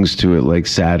rings to it, like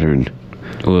Saturn,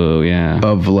 Whoa, yeah.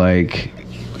 of like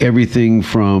everything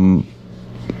from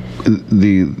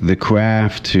the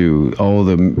craft to all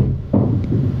the.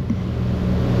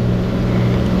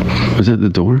 Was that the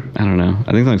door? I don't know.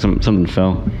 I think like something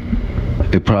fell.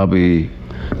 It probably.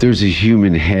 There's a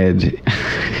human head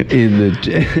in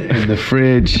the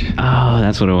fridge. Oh,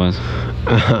 that's what it was.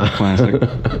 Classic.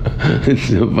 It's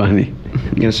so funny.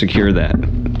 You gotta secure that.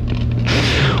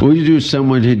 What you do is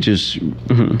someone had just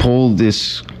pulled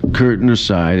this curtain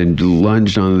aside and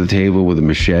lunged onto the table with a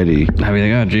machete. I'd be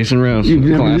like, oh, Jason Rouse.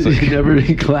 You've Classic. never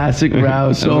classic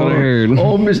Rouse. That's what I heard.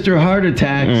 Oh, Mr. Heart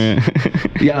Attacks.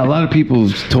 Yeah, a lot of people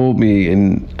told me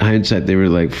in hindsight, they were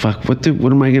like, "Fuck, what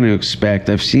am I going to expect?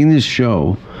 I've seen this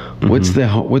show. What's the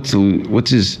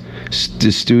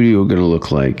studio going to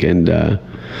look like?" And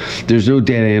there's no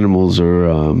dead animals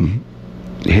or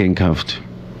handcuffed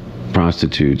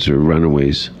prostitutes or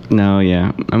runaways. No,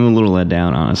 yeah. I'm a little let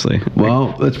down, honestly.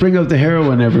 Well, let's bring up the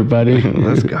heroin, everybody.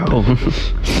 Let's go.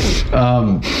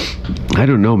 I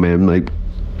don't know, man. Like,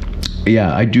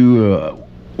 yeah, I do.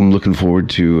 I'm looking forward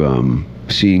to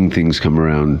seeing things come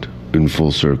around in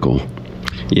full circle.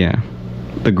 Yeah.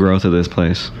 The growth of this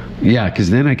place. Yeah, because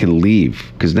then I can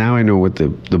leave. Because now I know what the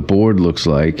board looks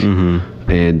like.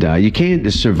 And you can't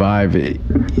just survive.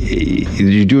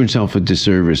 You're doing yourself a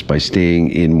disservice by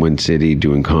staying in one city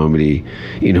doing comedy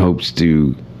in hopes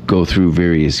to go through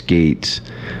various gates.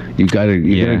 You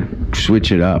gotta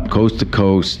switch it up, coast to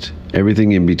coast,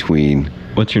 everything in between.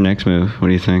 What's your next move? What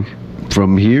do you think?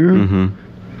 From here,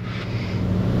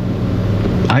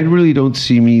 I really don't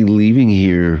see me leaving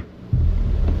here.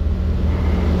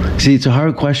 See, it's a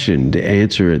hard question to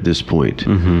answer at this point.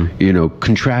 You know,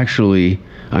 contractually,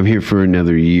 I'm here for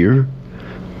another year.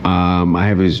 I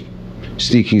have a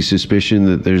sneaking suspicion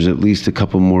that there's at least a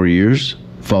couple more years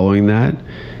following that.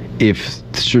 If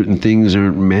certain things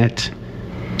aren't met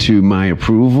to my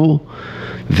approval,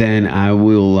 then I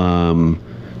will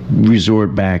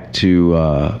resort back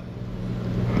to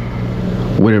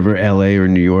whatever LA or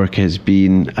New York has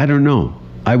been. I don't know.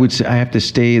 I would say I have to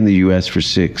stay in the US for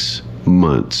 6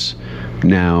 months.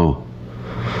 Now,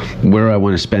 where I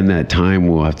want to spend that time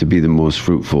will have to be the most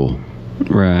fruitful.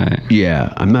 Right.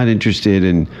 Yeah, I'm not interested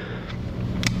in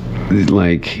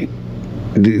like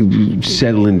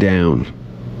settling down.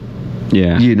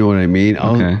 Yeah. You know what I mean?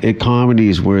 Okay. Comedy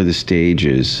is where the stage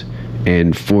is,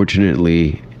 and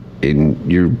fortunately,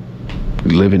 you're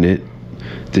living it.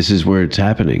 This is where it's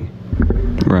happening.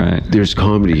 Right. There's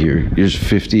comedy here. There's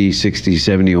 50, 60,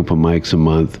 70 open mics a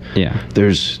month. Yeah.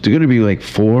 There's going to be like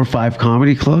 4 or 5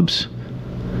 comedy clubs.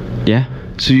 Yeah.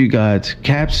 So you got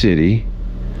Cap City,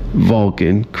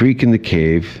 Vulcan, Creek in the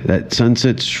Cave, that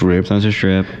Sunset Strip,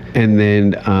 and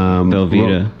then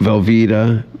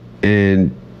Velveeta,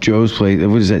 and Joe's Place.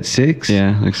 What is that, 6?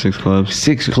 Yeah, like 6 clubs.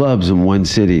 6 clubs in one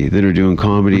city that are doing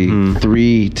comedy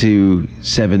 3 to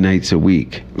 7 nights a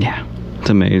week. Yeah, it's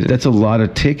amazing. That's a lot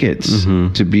of tickets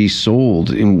to be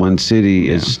sold in one city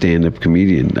as a stand-up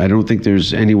comedian. I don't think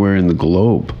there's anywhere in the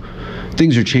globe.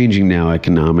 Things are changing now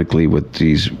economically with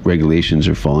these regulations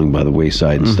are falling by the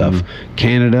wayside and stuff.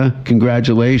 Canada,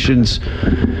 congratulations.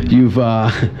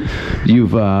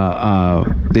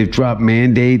 They've dropped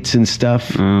mandates and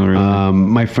stuff. Oh, really?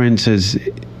 My friend says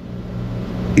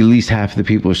at least half the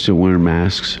people are still wearing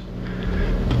masks.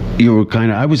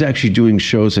 I was actually doing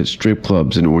shows at strip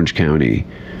clubs in Orange County.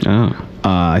 Oh.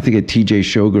 I think at TJ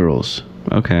Showgirls.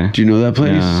 Okay. Do you know that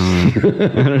place? I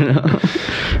don't know.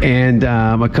 And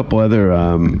a couple other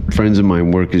friends of mine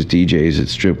work as DJs at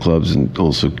strip clubs and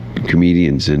also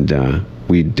comedians. And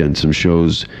we'd done some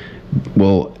shows.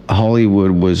 Well,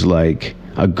 Hollywood was like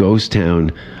a ghost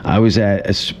town. I was at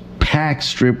a packed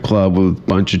strip club with a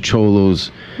bunch of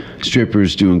cholos,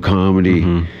 strippers doing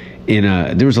comedy.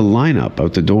 There was a lineup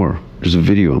out the door. There's a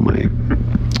video on my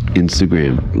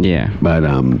Instagram. Yeah. But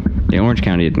Orange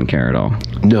County didn't care at all.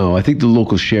 No, I think the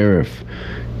local sheriff,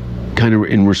 kind of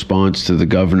in response to the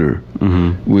governor,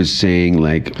 was saying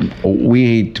like, we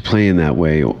ain't playing that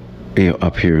way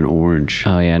up here in Orange.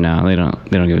 Oh yeah, no, they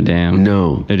don't give a damn.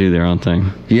 No, they do their own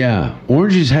thing. Yeah,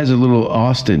 Orange just has a little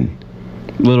Austin.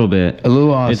 A little bit. A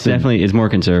little Austin. It's more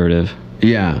conservative.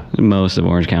 Yeah. Most of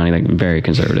Orange County, like very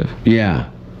conservative. Yeah.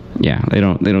 Yeah, they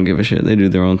don't give a shit. They do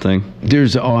their own thing.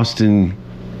 There's Austin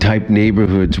type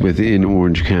neighborhoods within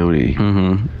Orange County.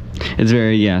 It's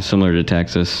very similar to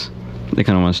Texas. They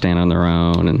kind of want to stand on their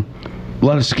own, and a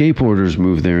lot of skateboarders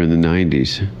moved there in the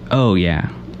 90s. Oh yeah.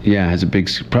 Yeah, has a big,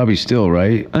 probably still,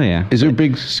 right? Oh yeah. Is there a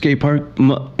big skate park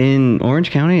in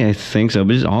Orange County? I think so,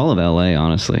 but just all of LA,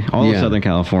 honestly. All of Southern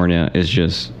California is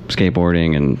just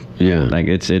skateboarding, and like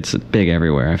it's big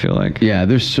everywhere. I feel like. Yeah,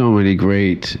 there's so many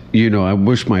great. I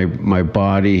wish my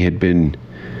body had been.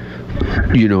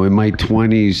 In my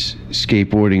 20s,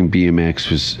 skateboarding, BMX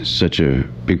was such a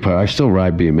big part. I still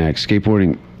ride BMX.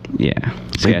 Skateboarding. Yeah,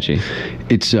 sketchy.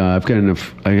 It's I've got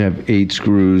enough. I have 8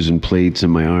 screws and plates in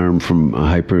my arm from a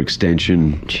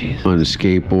hyperextension on a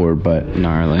skateboard, but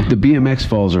gnarly. The BMX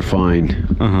falls are fine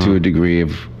to a degree.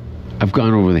 I've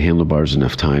gone over the handlebars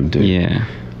enough time to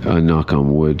knock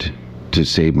on wood to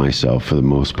save myself for the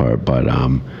most part. But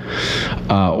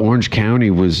Orange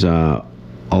County was a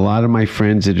lot of my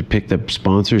friends that had picked up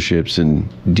sponsorships and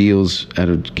deals out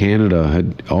of Canada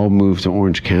had all moved to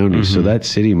Orange County, so that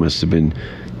city must have been.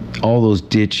 All those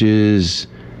ditches,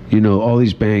 all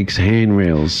these banks,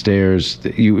 handrails, stairs,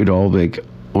 you would all like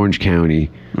Orange County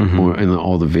and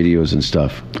all the videos and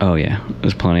stuff. Oh, yeah.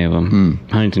 There's plenty of them.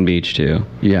 Huntington Beach, too.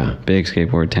 Yeah. Big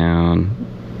skateboard town.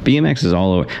 BMX is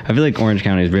all over. I feel like Orange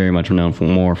County is very much known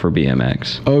more for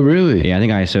BMX. Oh, really? Yeah, I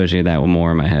think I associate that with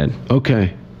more in my head.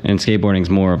 Okay. And skateboarding's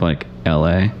more of like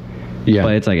LA. Yeah.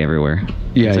 But it's like everywhere.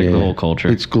 Yeah, it's like the whole culture.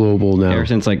 It's global now. Ever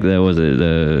since like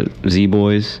the Z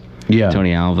Boys. Yeah.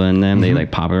 Tony Alva and them, they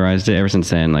like popularized it. Ever since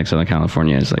then, like Southern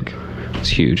California is like, it's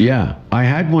huge. Yeah. I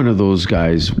had one of those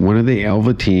guys, one of the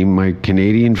Alva team, my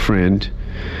Canadian friend.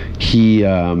 He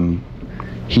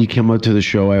came out to the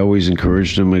show. I always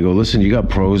encouraged him. I go, listen, you got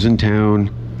pros in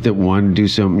town that want to do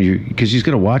something, because he's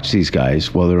going to watch these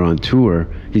guys while they're on tour.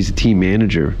 He's a team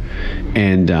manager.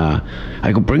 And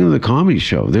I go, bring them to the comedy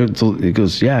show. He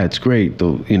goes, yeah, it's great.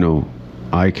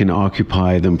 I can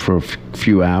occupy them for a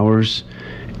few hours.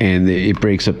 And it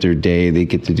breaks up their day. They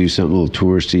get to do something a little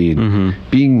touristy.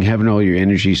 And having all your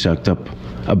energy sucked up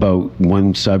about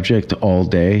one subject all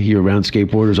day. You're around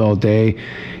skateboarders all day.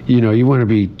 You want to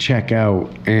be check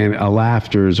out. And a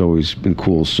laughter has always been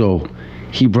cool. So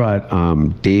he brought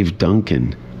Dave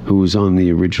Duncan, who was on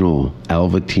the original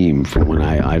Alva team from when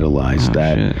I idolized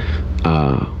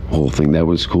whole thing. That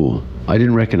was cool. I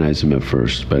didn't recognize him at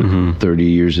first, but 30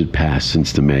 years had passed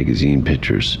since the magazine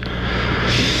pictures.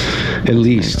 At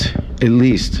least.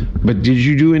 But did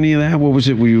you do any of that? What was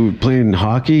it? Were you playing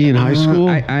hockey in high school?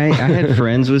 I had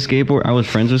friends with skateboard. I was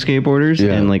friends with skateboarders,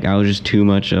 and like I was just too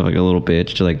much of like a little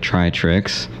bitch to like try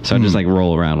tricks. So I'd just like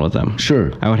roll around with them.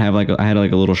 Sure. I would have I had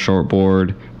like a little short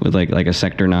board with like a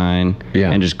Sector 9,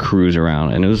 and just cruise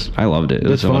around, and I loved it. It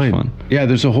was so much fun. Yeah,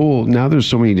 there's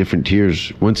so many different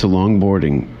tiers. Once the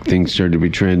longboarding thing started to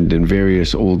be trend in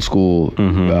various old school,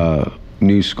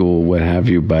 new school, what have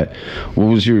you. But what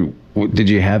was your did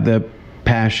you have that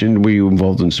passion? Were you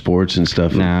involved in sports and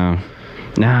stuff?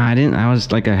 No, I didn't. I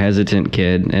was like a hesitant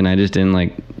kid, and I just didn't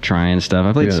like trying stuff.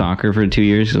 I played soccer for 2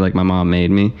 years because like my mom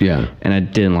made me. Yeah. And I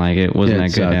didn't like it. Wasn't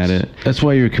that good at it. That's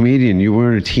why you're a comedian. You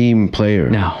weren't a team player.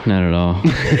 No, not at all.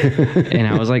 And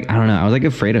I was like, I don't know. I was like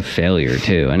afraid of failure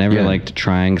too. I never liked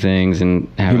trying things and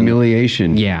having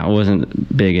humiliation. Yeah, I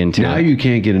wasn't big into it. Now you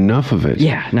can't get enough of it.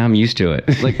 Yeah, now I'm used to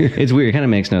it. Like it's weird. It kind of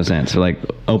makes no sense. So like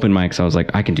open mics, I was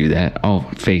like, I can do that. I'll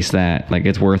face that. Like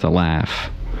it's worth a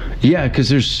laugh. Yeah,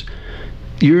 because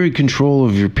you're in control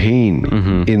of your pain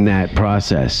in that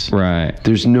process. Right.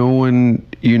 There's no one,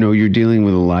 you're dealing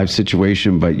with a live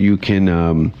situation, but you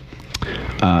can,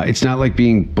 it's not like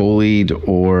being bullied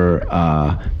or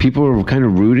people are kind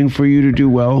of rooting for you to do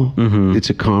well. It's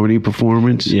a comedy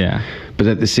performance. Yeah. But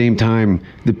at the same time,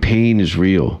 the pain is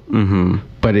real.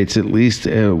 But it's at least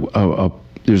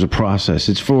there's a process.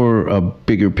 It's for a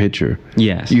bigger picture.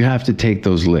 Yes. You have to take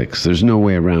those licks. There's no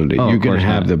way around it. Oh, you're going to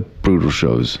have not. the brutal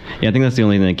shows. Yeah, I think that's the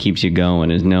only thing that keeps you going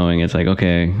is knowing it's like,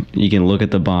 okay, you can look at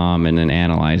the bomb and then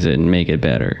analyze it and make it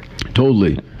better.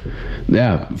 Totally.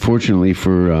 Yeah. Fortunately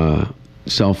for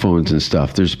cell phones and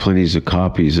stuff, there's plenty of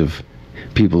copies of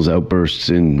people's outbursts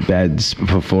and bad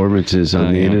performances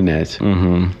on the internet.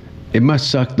 It must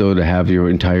suck, though, to have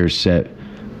your entire set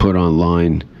put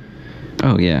online.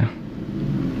 Oh, yeah.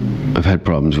 I've had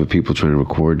problems with people trying to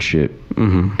record shit.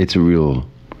 It's a real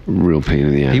pain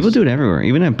in the ass. People do it everywhere,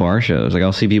 even at bar shows. Like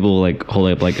I'll see people like hold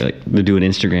up like they do an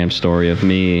Instagram story of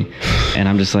me, and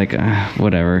I'm just like,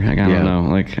 whatever. Like I don't know.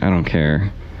 Like I don't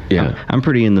care. Yeah, I'm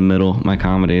pretty in the middle. My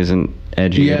comedy isn't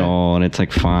edgy at all, and it's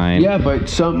like fine. Yeah,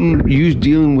 but you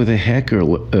dealing with a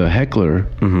heckler,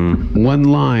 one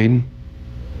line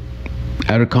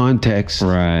out of context.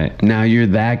 Right. Now you're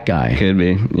that guy. Could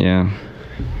be. Yeah.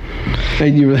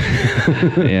 And you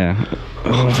yeah.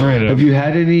 Have you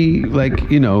had any, like,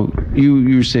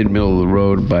 you said middle of the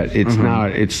road, but it's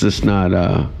not, it's just not,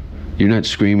 you're not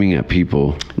screaming at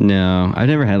people. No, I've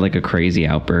never had like a crazy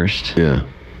outburst. Yeah.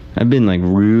 I've been like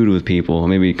rude with people,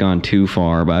 maybe gone too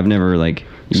far, but I've never like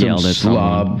yelled at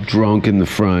someone. Drunk in the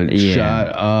front. Yeah.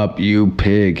 Shut up, you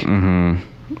pig.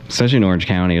 Especially in Orange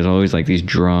County, there's always like these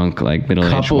drunk, like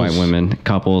middle-aged white women.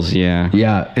 Couples, yeah.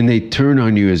 Yeah, and they turn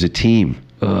on you as a team.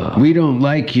 We don't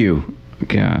like you.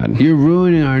 God. You're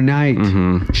ruining our night.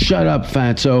 Shut up,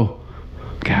 fatso.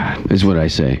 God. Is what I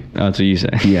say. Oh, that's what you say.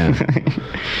 Yeah.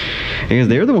 Because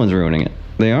they're the ones ruining it.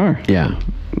 They are. Yeah.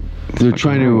 They're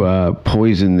trying to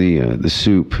poison the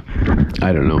soup.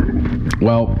 I don't know.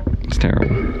 Well, it's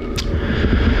terrible.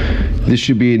 This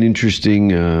should be an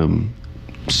interesting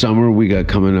summer we got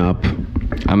coming up.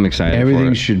 I'm excited.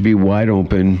 Everything should be wide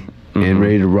open and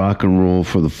ready to rock and roll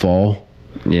for the fall.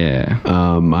 Yeah.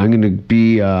 I'm going to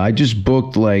be, I just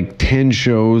booked like 10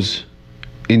 shows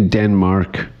in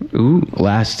Denmark. Ooh.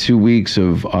 Last 2 weeks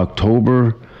of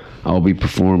October, I'll be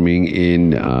performing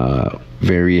in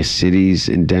various cities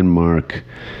in Denmark.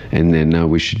 And then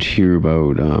we should hear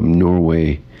about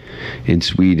Norway and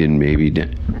Sweden maybe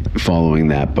following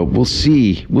that. But we'll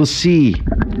see. We'll see.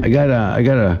 I gotta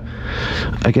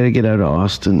get out of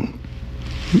Austin.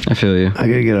 I feel you. I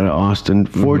gotta get out of Austin.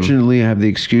 Fortunately, I have the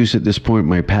excuse at this point.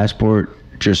 My passport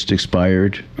just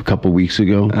expired a couple weeks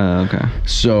ago. Okay.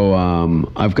 So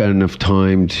I've got enough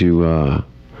time to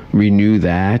renew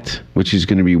that, which is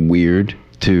going to be weird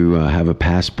to have a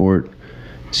passport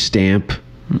stamp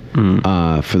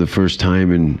for the first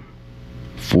time in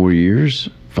 4 years,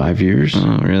 5 years.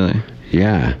 Oh, really?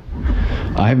 Yeah.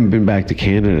 I haven't been back to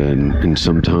Canada in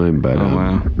some time, but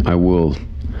wow. I will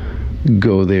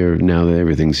go there now that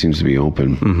everything seems to be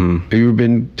open. Have you ever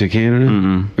been to Canada?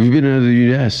 Have you been out of the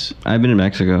U.S.? I've been in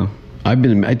Mexico. I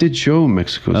did show in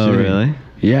Mexico City. Oh, really?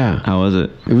 Yeah. How was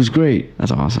it? It was great.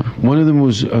 That's awesome. One of them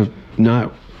was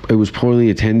it was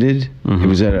poorly attended. It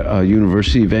was at a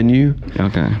university venue.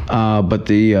 Okay. But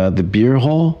the beer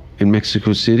hall in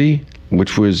Mexico City,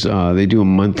 which was, they do a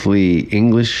monthly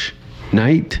English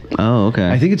night. Oh, okay.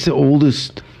 I think it's the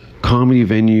oldest comedy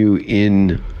venue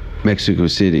in Mexico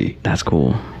City. That's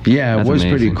cool. Yeah, That's it was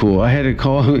amazing. pretty cool. I had to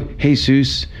call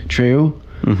Jesus Trejo.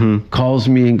 Calls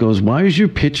me and goes, "Why is your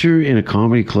picture in a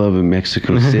comedy club in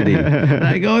Mexico City?" And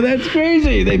I go, "That's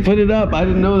crazy. They put it up. I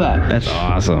didn't know that." That's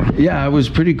awesome. Yeah, it was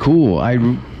pretty cool.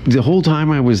 The whole time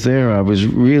I was there, I was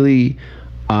really,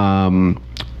 I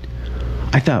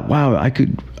thought, wow, I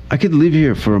could live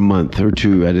here for a month or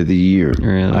two out of the year.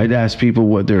 Really? I'd ask people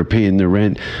what they're paying their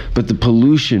rent, but the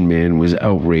pollution, man, was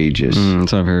outrageous.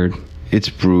 That's what I've heard. It's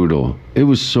brutal. It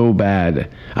was so bad.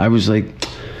 I was like,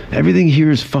 everything here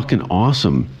is fucking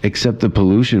awesome, except the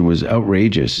pollution was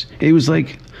outrageous. It was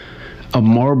like a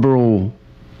Marlboro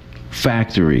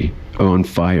factory. on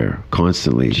fire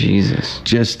constantly. Jesus.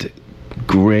 Just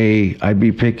gray. I'd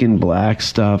be picking black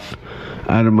stuff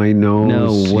out of my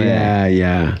nose. No way.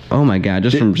 Yeah. Oh my God!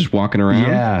 From just walking around.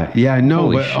 Yeah. No,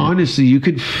 Holy but shit. honestly, you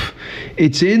could.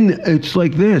 It's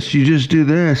like this. You just do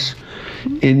this,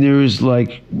 and there's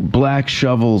like black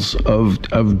shovels of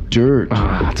dirt.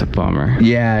 Oh, that's a bummer.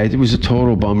 Yeah, it was a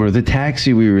total bummer. The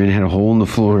taxi we were in had a hole in the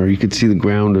floor. You could see the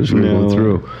ground as we were going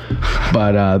through.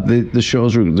 But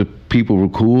the people were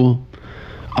cool.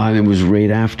 And it was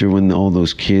right after when all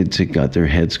those kids had got their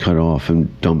heads cut off and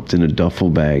dumped in a duffel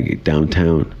bag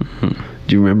downtown. Mm-hmm.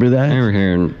 Do you remember that? I remember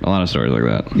hearing a lot of stories like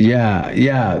that. Yeah.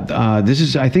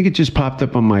 I think it just popped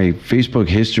up on my Facebook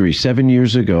history 7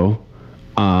 years ago.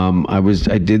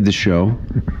 I did the show,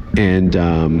 and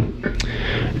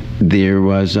there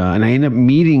was, and I ended up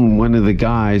meeting one of the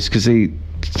guys because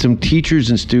some teachers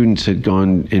and students had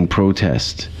gone in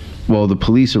protest. Well, the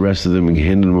police arrested them and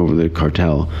handed them over to the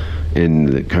cartel, and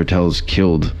the cartels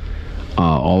killed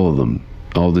all of them,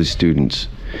 all the students.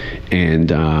 And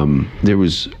there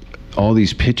was all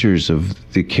these pictures of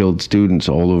the killed students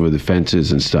all over the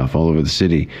fences and stuff, all over the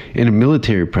city, and a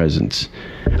military presence.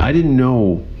 I didn't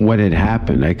know what had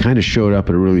happened. I kind of showed up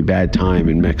at a really bad time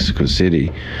in Mexico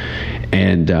City,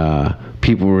 and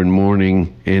people were in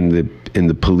mourning, and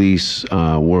the police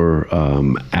were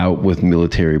out with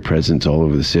military presence all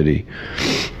over the city.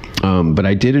 But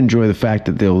I did enjoy the fact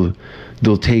that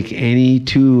they'll take any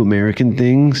two American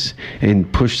things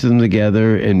and push them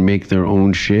together and make their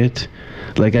own shit.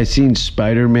 Like I seen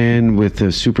Spider-Man with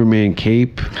a Superman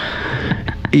cape,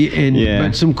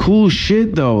 but some cool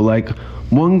shit though. Like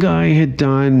one guy had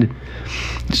done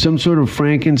some sort of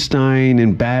Frankenstein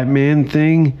and Batman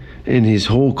thing, and his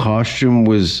whole costume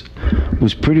was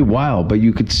pretty wild. But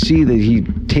you could see that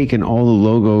he'd taken all the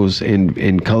logos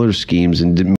and color schemes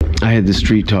and didn't. I had the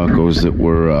street tacos that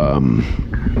were.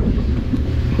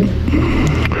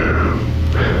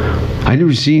 I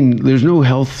never seen. There's no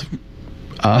health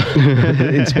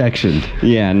inspection.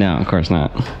 Yeah, no, of course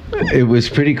not. It was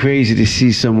pretty crazy to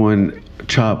see someone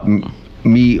chop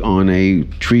meat on a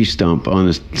tree stump on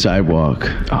the sidewalk.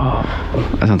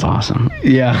 Oh, that sounds awesome.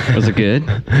 Yeah. Was it good?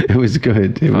 It was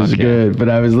good. It was good. But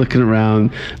I was looking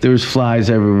around. There was flies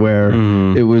everywhere.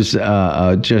 Mm-hmm. It was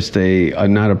just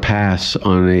not a pass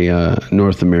on a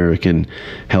North American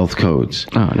health codes.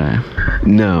 Oh, no.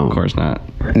 No. Of course not.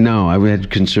 No, I had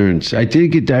concerns. I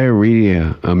did get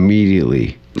diarrhea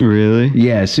immediately. Really?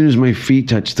 Yeah, as soon as my feet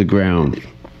touched the ground.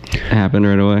 It happened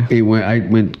right away? I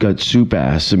got soup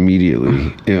ass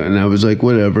immediately. And I was like,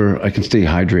 whatever, I can stay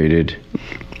hydrated.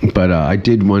 But I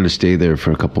did want to stay there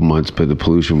for a couple months, but the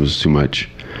pollution was too much.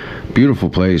 Beautiful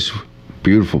place.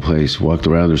 Walked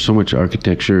around. There's so much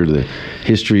architecture, the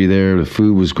history there. The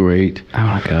food was great. I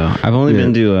want to go. I've only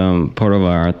been to Puerto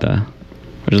Vallarta.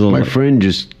 My friend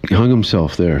just hung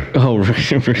himself there. Oh,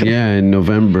 really? Yeah, in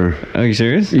November. Are you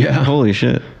serious? Yeah. Holy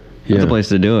shit. That's a place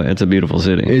to do it. It's a beautiful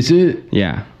city. Is it?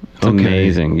 Yeah. It's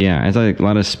amazing. Yeah. It's like a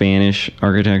lot of Spanish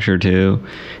architecture too.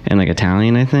 And like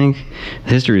Italian, I think. The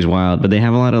history is wild, but they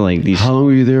have a lot of like these. How long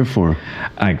were you there for?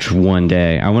 Like one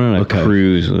day. I went on a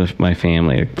cruise with my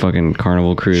family, a fucking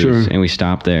Carnival cruise. Sure. And we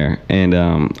stopped there. And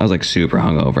I was like super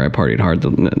hungover. I partied hard the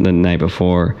night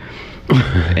before.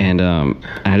 And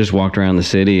I just walked around the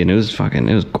city, and it was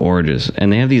gorgeous. And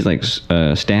they have these like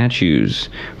statues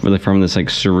from this like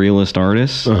surrealist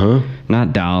artist, not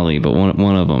Dali, but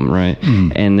one of them, right?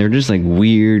 And they're just like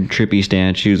weird, trippy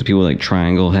statues. People with like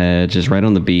triangle heads, just right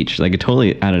on the beach, like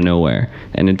totally out of nowhere.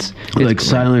 And it's like great.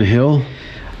 Silent Hill,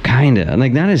 kinda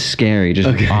like not as scary, just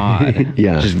odd,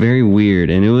 yeah, just very weird.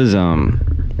 And it was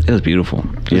beautiful.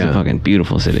 It was a fucking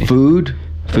beautiful city. Food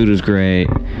was great.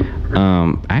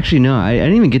 Actually, no, I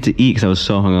didn't even get to eat because I was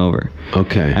so hungover.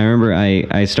 Okay. I remember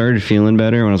I started feeling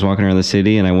better when I was walking around the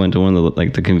city, and I went to one of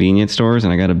the convenience stores,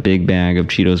 and I got a big bag of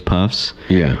Cheetos Puffs.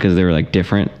 Yeah. Because they were like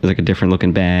different. It was like a different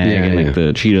looking bag, and like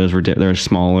the Cheetos were they're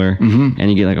smaller, and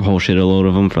you get like a whole shitload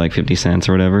of them for like 50 cents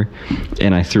or whatever.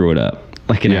 And I threw it up.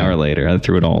 Like an hour later, I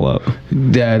threw it all up.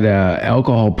 That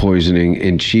alcohol poisoning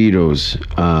and Cheetos,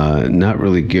 not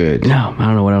really good. No, I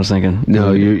don't know what I was thinking.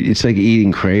 No, it's like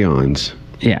eating crayons.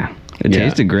 Yeah. It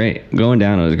tasted great. Going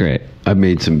down, it was great. I've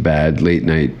made some bad late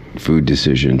night food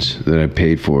decisions that I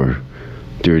paid for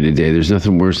during the day. There's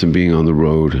nothing worse than being on the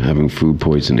road having food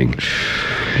poisoning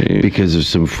because of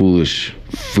some foolish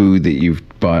food that you've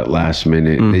bought last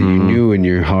minute that you knew in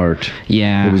your heart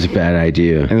it was a bad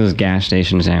idea. It was gas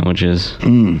station sandwiches,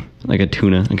 like a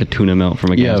tuna melt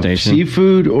from a gas station.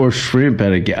 Seafood or shrimp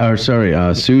at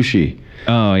sushi.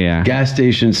 Oh yeah, gas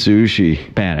station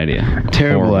sushi. Bad idea.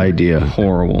 Terrible idea.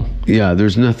 Horrible. Yeah,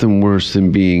 there's nothing worse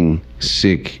than being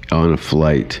sick on a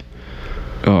flight.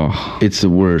 Oh, It's the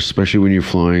worst, especially when you're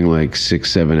flying like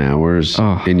 6-7 hours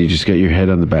Oh. and you just got your head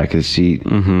on the back of the seat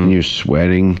and you're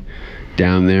sweating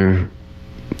down there,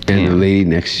 and the Damn. lady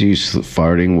next to you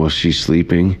farting while she's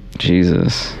sleeping,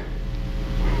 Jesus.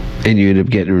 and you end up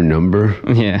getting her number,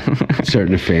 Yeah.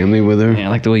 starting a family with her. Yeah, I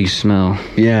like the way you smell.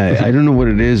 Yeah, I don't know what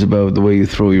it is about the way you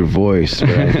throw your voice, but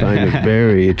I find it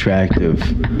very attractive.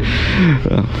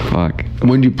 Oh, fuck.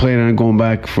 When do you plan on going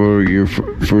back for your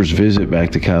first visit back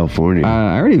to California?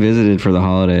 I already visited for the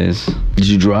holidays. Did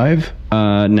you drive?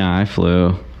 Nah, I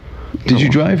flew. Did you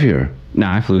drive here?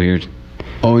 Nah, I flew here.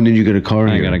 Oh, and then you got a car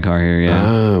I here? got a car here, yeah.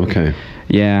 Ah, okay.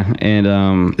 Yeah, and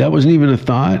That wasn't even a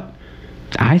thought?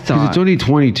 I Because thought... it's only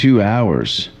 22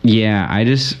 hours. Yeah, I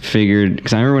just figured...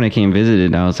 Because I remember when I came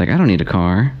visited, I was like, I don't need a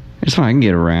car. It's fine, I can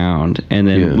get around. And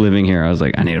then Yeah. living here, I was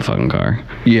like, I need a fucking car.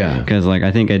 Yeah. Because, like,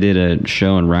 I think I did a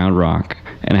show in Round Rock,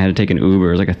 and I had to take an Uber.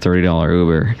 It was like a $30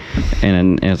 Uber.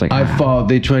 And I was like...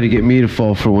 They tried to get me to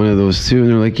fall for one of those too. And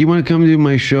they're like, you want to come do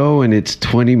my show? And it's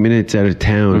 20 minutes out of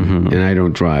town and I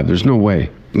don't drive. There's no way.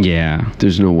 Yeah.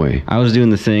 There's no way. I was doing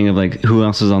the thing of, like, who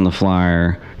else is on the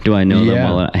flyer? Do I know Yeah. them?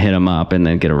 I'll hit them up and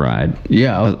then get a ride.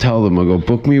 Yeah, I'll tell them. I'll go,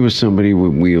 book me with somebody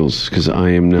with wheels because I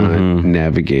am not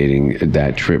navigating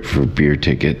that trip for beer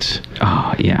tickets.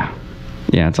 Oh, yeah.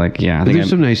 Yeah, it's like, yeah. I think There's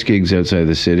some nice gigs outside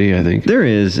the city, I think. there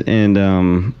is.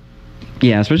 And,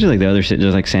 yeah, especially, like, the other shit,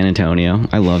 just like San Antonio.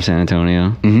 I love San Antonio.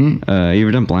 Mm-hmm. You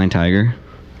ever done Blind Tiger?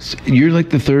 You're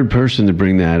like the third person to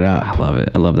bring that I up. love it.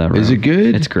 I love that room. Is it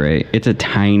good? It's great. It's a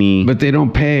tiny... But they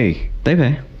don't pay. they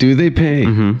pay. Do they pay?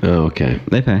 Oh, okay.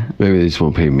 They pay. Maybe they just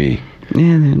won't pay me.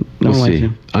 Yeah, no We'll one likes see.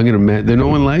 you. I'm gonna. No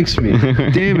one likes me.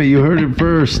 Damn it! You heard it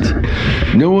first.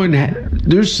 No one.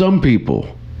 There's some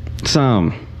people.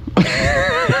 Some.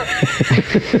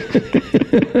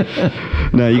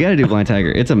 No, you got to do Blind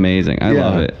Tiger. It's amazing. I Yeah.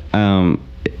 love it.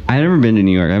 I've never been to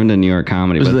New York. I haven't done New York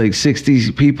comedy, Was but it like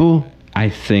 60 people? I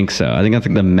think so. I think that's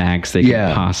like the max they Yeah.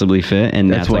 could possibly fit,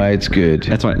 and That's why like, it's good.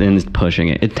 That's why. And it's pushing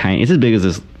it. It's tiny. It's as big as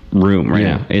this room right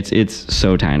Yeah. now. It's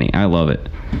so tiny. I love it.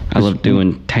 I love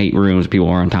doing tight rooms. People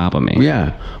are on top of me.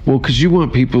 Yeah. Well, because you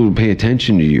want people to pay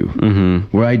attention to you.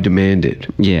 Mm-hmm. Where I demand it.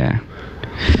 Yeah.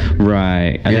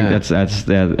 Right. I Yeah. think that's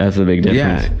the big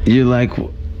difference. Yeah. You're like,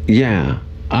 yeah.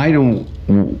 I don't.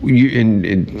 You and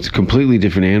it's completely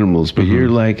different animals, but you're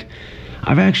like,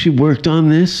 I've actually worked on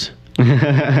this.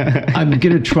 I'm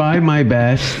gonna try my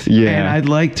best, and I'd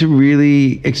like to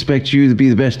really expect you to be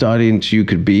the best audience you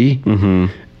could be,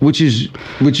 which is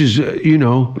you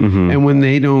know. And when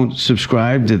they don't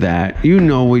subscribe to that, you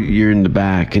know what, you're in the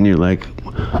back, and you're like,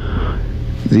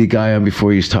 the guy on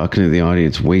before he's talking to the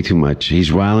audience way too much.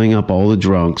 He's riling up all the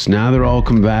drunks. Now they're all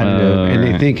combative, and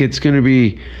they think it's gonna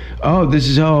be, oh, this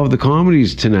is how the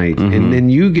comedy's tonight. And then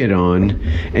you get on,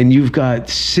 and you've got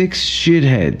 6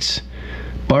 shitheads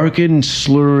barking,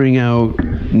 slurring out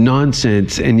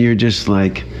nonsense, and you're just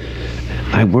like,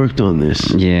 I worked on this.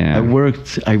 Yeah. I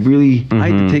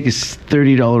had to take a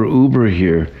 $30 Uber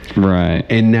here. Right.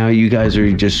 And now you guys are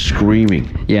just screaming.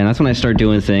 Yeah, and that's when I start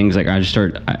doing things like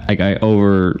I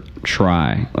over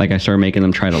try. Like I start making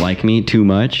them try to like me too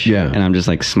much. Yeah. And I'm just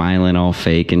like smiling all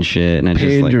fake and shit. And I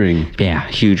Pandering. just like, yeah,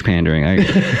 huge pandering.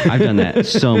 I've done that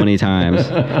so many times.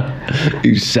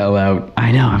 You sell out.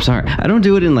 I know. I'm sorry. I don't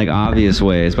do it in like obvious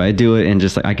ways, but I do it in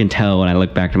just like I can tell when I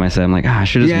look back to myself. I'm like, I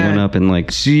should have just went up and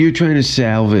like. So you're trying to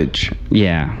salvage.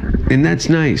 Yeah. And that's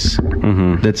nice.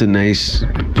 That's a nice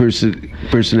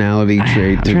personality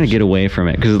trait. I'm trying to get away from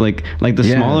it because like the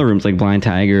Yeah. smaller rooms like Blind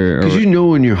Tiger. Because you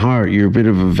know in your heart you're a bit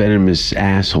of a venomous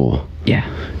asshole. Yeah.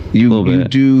 You little bit.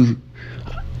 do,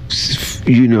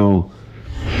 you know,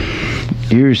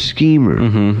 you're a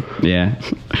schemer, Yeah.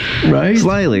 right?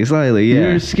 Slightly. Yeah.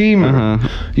 You're a schemer.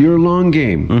 You're a long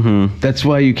game. That's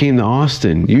why you came to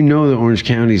Austin. You know that Orange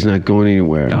County's not going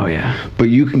anywhere. Oh, yeah. But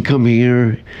you can come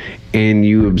here and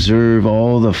you observe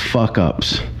all the fuck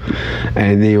ups,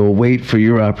 and they will wait for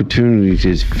your opportunity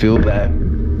to fill that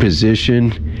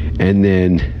position, and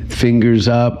then fingers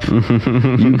up.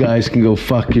 You guys can go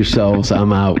fuck yourselves.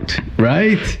 I'm out.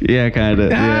 Right? Yeah, kind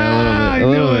of. Yeah, a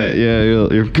little bit. Yeah,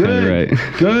 you're kind of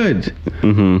right. Good.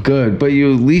 Good. But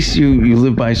you at least you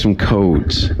live by some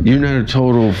codes. You're not a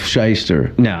total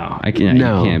shyster. No, I can't.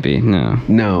 No. You can't be. No.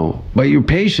 No. But you're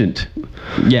patient.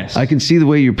 Yes. I can see the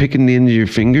way you're picking the end of your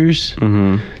fingers.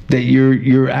 That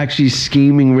you're actually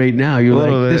scheming right now. You're like,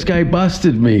 little bit. this guy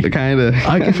busted me. Kind of.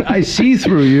 I see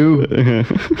through you.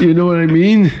 You know what I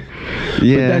mean?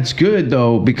 Yeah. But that's good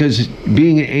though, because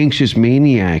being an anxious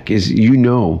maniac is, you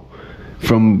know,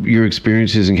 from your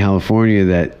experiences in California,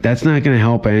 that's not going to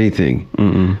help anything.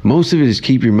 Most of it is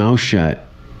keep your mouth shut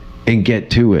and get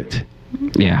to it.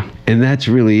 Yeah. And that's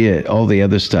really it. All the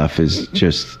other stuff is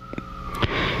just,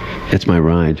 it's my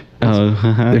ride. Oh,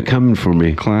 They're coming for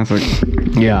me. classic.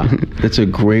 Yeah, that's a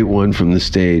great one from the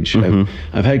stage.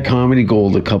 I've had Comedy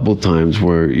Gold a couple times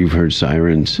where you've heard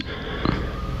sirens.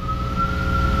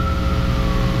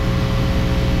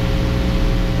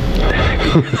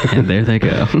 And there they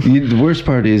go. The worst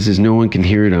part is no one can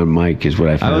hear it on mic, is what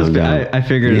I found out. I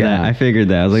figured that. I figured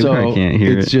that. I was like, So I can't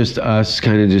hear it's it. just us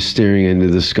kind of just staring into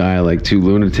the sky like two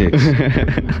lunatics.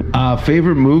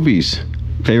 Favorite movies?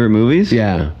 Favorite movies?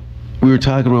 Yeah. We were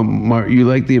talking about, you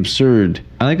like the absurd.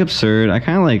 I like absurd. I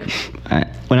kind of like,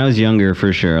 when I was younger,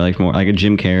 for sure, I liked more, like a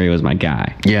Jim Carrey was my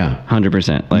guy. Yeah.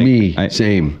 100%. Like Me,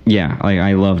 same. Yeah. Like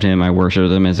I loved him. I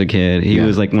worshipped him as a kid. He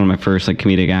was like one of my first like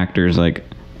comedic actors, like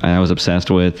I was obsessed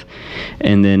with.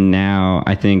 And then now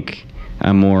I think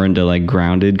I'm more into like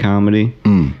grounded comedy,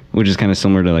 which is kind of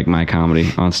similar to like my comedy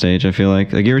on stage. I feel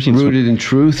like you ever seen Rooted in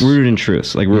Truth? Rooted in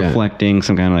Truth, like reflecting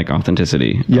some kind of like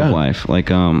authenticity of life. Like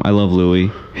I love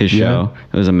Louis, his show.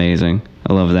 It was amazing.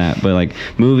 I love that. But like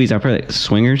movies, I probably like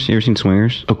Swingers. You ever seen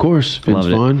Swingers? Of course, Vince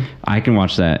Vaughn. I can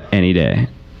watch that any day,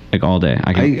 like all day.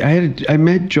 I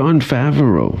met Jon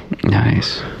Favreau.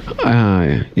 Nice.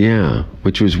 Yeah,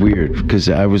 which was weird because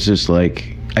I was just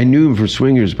like, I knew him for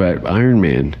Swingers, but Iron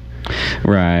Man.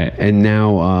 Right. And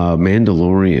now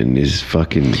Mandalorian is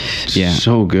fucking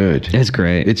so good. It's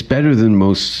great. It's better than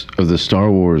most of the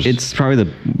Star Wars. It's probably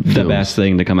the best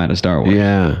thing to come out of Star Wars.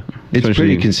 Yeah. It's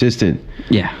pretty consistent.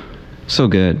 Yeah. So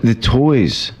good. The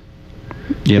toys.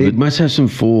 Yeah, they must have some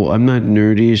full. I'm not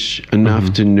nerdish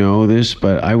enough to know this,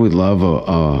 but I would love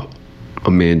a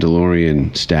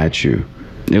Mandalorian statue.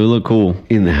 It would look cool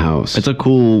in the house. He's a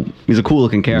cool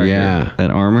looking character. Yeah,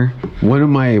 that armor. One of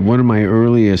my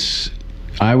earliest.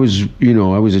 I was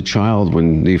a child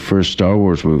when the first Star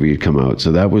Wars movie had come out,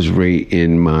 so that was right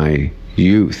in my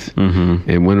youth.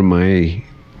 And one of my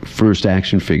first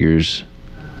action figures,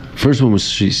 first one was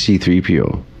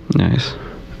C-3PO. Nice.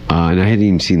 And I hadn't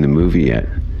even seen the movie yet,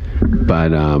 but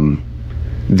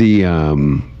the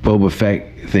Boba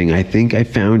Fett thing. I think I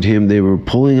found him. They were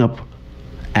pulling up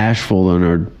asphalt on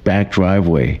our back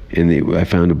driveway, and I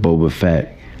found a Boba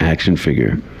Fett action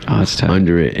figure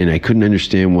under it, and I couldn't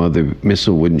understand why the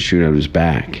missile wouldn't shoot out his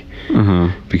back,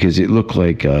 because it looked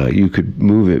like you could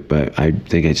move it, but I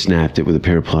think I snapped it with a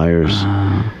pair of pliers.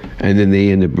 And then they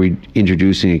ended up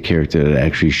introducing a character that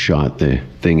actually shot the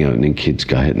thing out, and then kids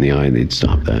got hit in the eye, and they'd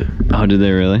stop that. Oh, did they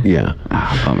really? Yeah.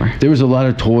 Oh, bummer. There was a lot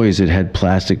of toys that had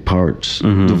plastic parts, the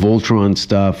Voltron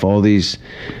stuff, all these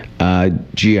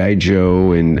G.I.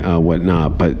 Joe and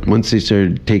whatnot. But once they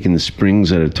started taking the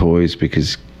springs out of toys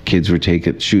because kids were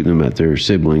shooting them at their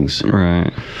siblings.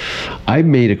 Right. I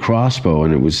made a crossbow,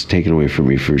 and it was taken away from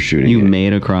me for shooting You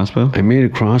made a crossbow? I made a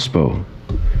crossbow.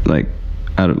 Like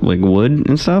out of like wood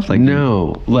and stuff? Like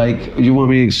no, like you want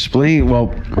me to explain? Well,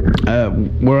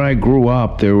 where I grew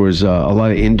up, there was a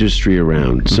lot of industry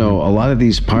around, so a lot of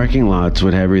these parking lots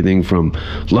would have everything from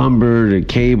lumber to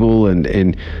cable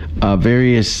and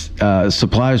various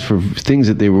supplies for things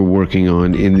that they were working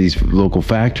on in these local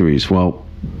factories. Well,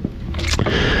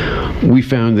 we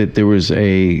found that there was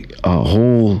a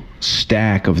whole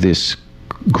stack of this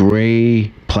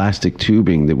gray plastic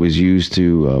tubing that was used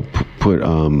to put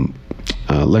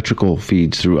electrical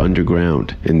feeds through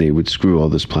underground, and they would screw all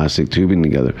this plastic tubing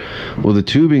together. Well, the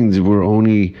tubings were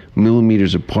only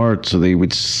millimeters apart, so they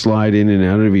would slide in and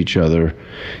out of each other,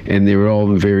 and they were all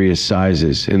in various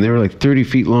sizes, and they were like 30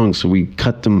 feet long, so we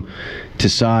cut them to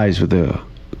size with a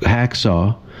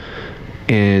hacksaw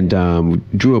and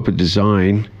drew up a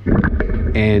design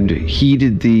and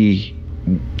heated the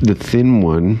thin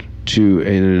one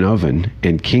in an oven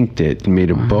and kinked it and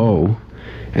made a bow,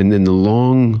 and then the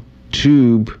long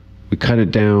tube, we cut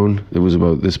it down, it was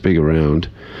about this big around,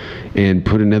 and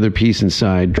put another piece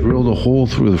inside, drilled a hole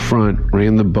through the front,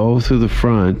 ran the bow through the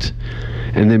front,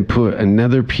 and then put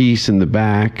another piece in the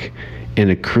back and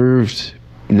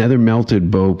another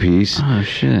melted bow piece,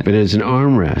 but as an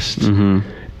armrest,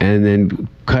 and then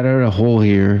cut out a hole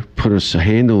here, put a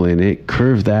handle in it,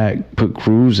 curved that, put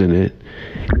grooves in it,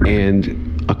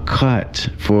 and a cut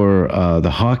for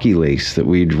the hockey lace that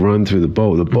we'd run through the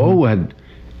bow. The bow had.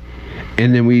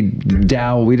 And then we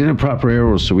didn't have proper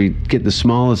arrows, so we'd get the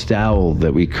smallest dowel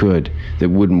that we could that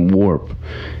wouldn't warp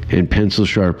and pencil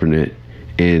sharpen it,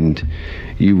 and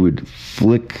you would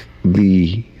flick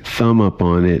the thumb up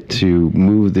on it to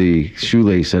move the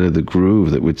shoelace out of the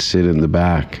groove that would sit in the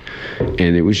back,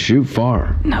 and it would shoot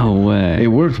far. No way. It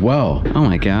worked well. Oh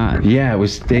my God. Yeah,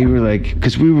 they were like,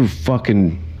 because we were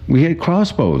fucking we had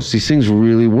crossbows. These things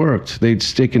really worked. They'd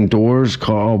stick in doors. We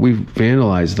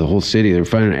vandalized the whole city. They were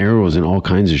finding arrows and all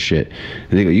kinds of shit.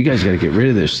 And they go, you guys got to get rid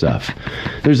of this stuff.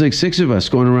 There's like 6 of us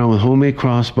going around with homemade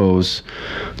crossbows,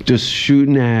 just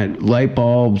shooting at light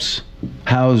bulbs,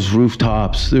 house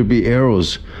rooftops. There'd be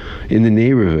arrows in the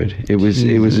neighborhood. It was,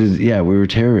 we were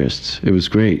terrorists. It was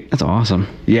great. That's awesome.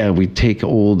 Yeah, we'd take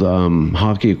old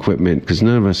hockey equipment, because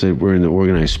none of us were in the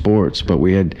organized sports, but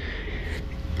we had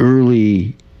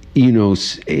early,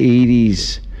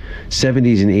 70s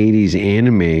and 80s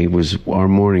anime was our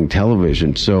morning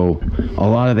television. So a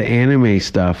lot of the anime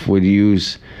stuff would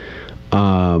use,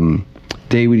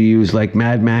 they would use like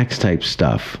Mad Max type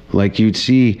stuff. Like you'd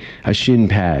see a shin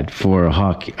pad for a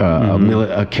hockey,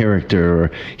 a character,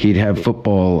 or he'd have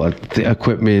football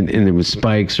equipment and there was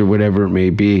spikes or whatever it may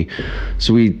be.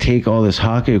 So we'd take all this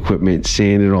hockey equipment,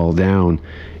 sand it all down,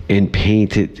 and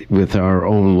paint it with our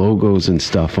own logos and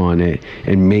stuff on it,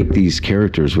 and make these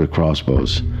characters with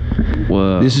crossbows.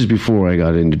 Whoa. This is before I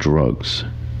got into drugs.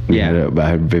 Yeah. I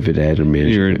had vivid management.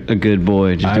 You're a good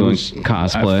boy, just doing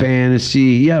cosplay. A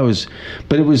fantasy. Yeah,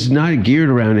 but it was not geared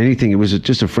around anything. It was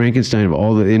just a Frankenstein of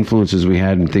all the influences we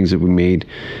had and things that we made.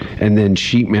 And then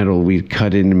sheet metal we'd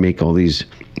cut in to make all these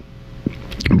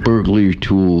burglary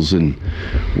tools and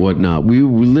whatnot. We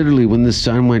literally, when the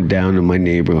sun went down in my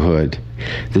neighborhood,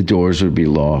 the doors would be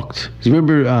locked. You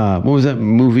remember, what was that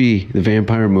movie, the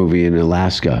vampire movie in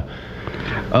Alaska?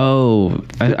 Oh,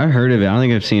 I heard of it. I don't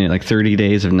think I've seen it. Like 30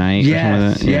 Days of Night. Yes, or something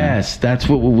like that. Yes. That's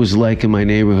what it was like in my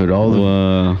neighborhood.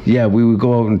 Yeah, we would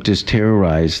go out and just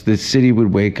terrorize. The city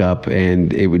would wake up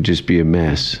and it would just be a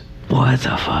mess. What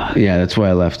the fuck? Yeah, that's why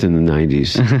I left in the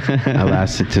 90s. I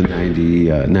lasted to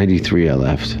 93 I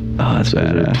left. Oh, that's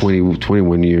badass.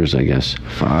 21 years, I guess.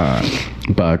 Fuck.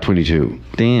 About 22.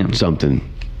 Damn. Something.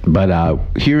 But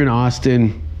here in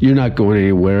Austin, you're not going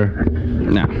anywhere.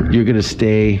 No. You're going to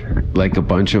stay like a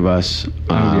bunch of us.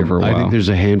 I'm here for a while. I think there's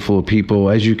a handful of people.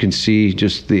 As you can see,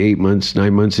 just the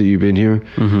 9 months that you've been here,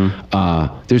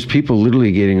 there's people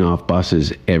literally getting off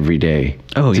buses every day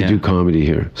to do comedy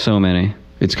here. So many.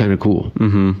 It's kind of cool.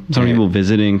 Mm-hmm. Some people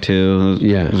visiting too.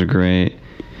 Those are great.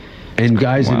 And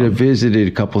guys that have visited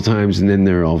a couple times and then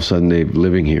they're all of a sudden they're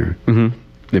living here. Mm-hmm.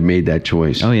 They've made that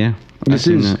choice. Oh, yeah. It's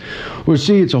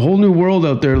a whole new world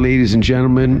out there, ladies and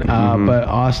gentlemen. But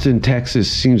Austin,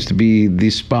 Texas seems to be the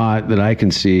spot that I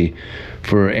can see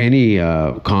for any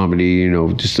comedy,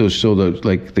 just those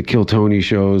like the Kill Tony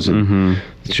shows and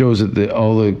shows at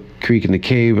all the Creek and the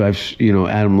Cave.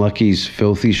 Adam Lucky's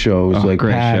Filthy shows.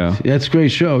 Great show. That's a great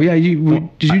show. Yeah,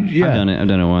 I've done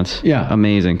it once. Yeah.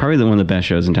 Amazing. Probably one of the best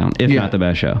shows in town, if not the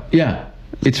best show. Yeah.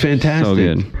 It's fantastic. So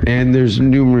good. And there's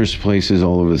numerous places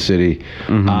all over the city.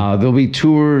 There'll be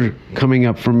tour coming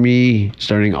up for me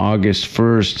starting August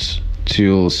 1st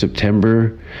till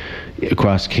September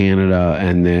across Canada,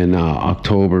 and then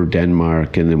October,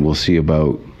 Denmark, and then we'll see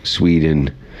about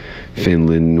Sweden,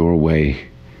 Finland, Norway,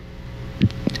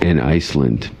 and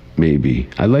Iceland, maybe.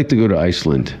 I'd like to go to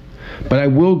Iceland. But I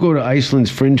will go to Iceland's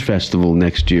Fringe Festival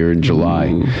next year in July.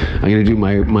 I'm going to do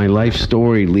my life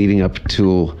story leading up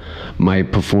to my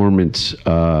performance,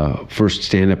 first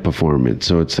stand-up performance.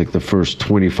 So it's like the first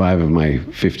 25 of my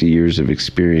 50 years of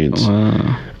experience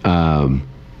in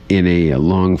a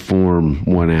long-form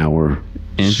 1-hour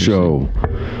show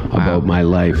about my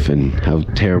life and how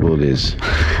terrible it is.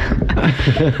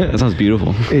 That sounds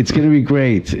beautiful. It's going to be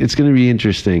great. It's going to be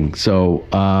interesting. So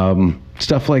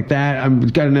stuff like that.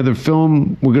 I've got another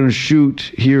film we're going to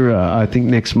shoot here, I think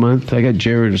next month. I got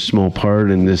Jared a small part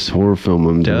in this horror film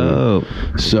I'm doing.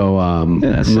 So I'm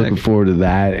looking forward to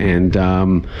that. And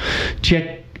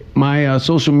check my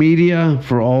social media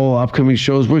for all upcoming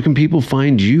shows. Where can people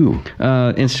find you?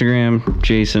 Instagram,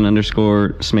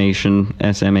 Jason_Smation,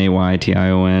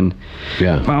 SMAYTION.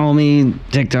 Yeah. Follow me,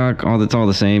 TikTok, it's all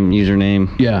the same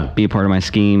username. Yeah. Be a part of my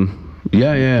scheme.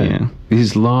 Yeah.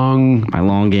 My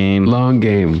long game. Long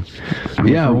game. For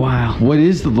a while. What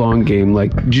is the long game?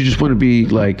 Like, do you just want to be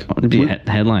like... I want to be a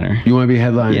headliner. You want to be a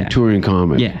headliner touring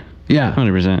comic? Yeah. Yeah.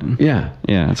 100%. Yeah.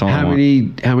 Yeah, that's all I want.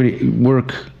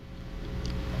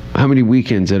 How many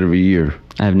weekends out of a year?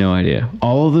 I have no idea.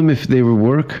 All of them if they were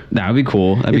work? That would be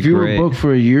cool. That'd be great. If you were booked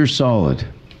for a year solid,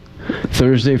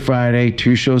 Thursday, Friday,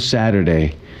 2 shows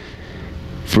Saturday,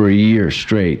 for a year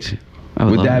straight,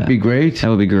 would that be great? That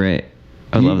would be great.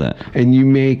 I'd love that. And you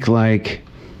make like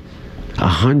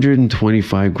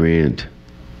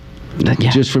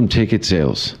 $125,000 just from ticket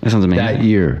sales. That sounds amazing. That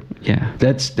year. Yeah.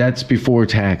 That's before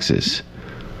taxes.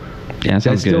 Yeah, that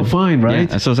sounds good. That's still fine, right? Yeah,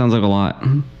 that still sounds like a lot.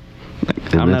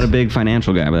 I'm not a big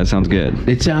financial guy, but that sounds good.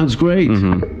 It sounds great.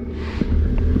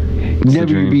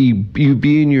 Never you'd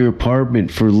be in your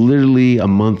apartment for literally a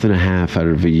month and a half out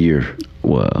of a year.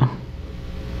 Whoa.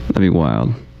 That'd be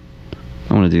wild.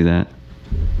 I want to do that.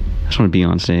 I just want to be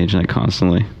on stage like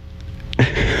constantly.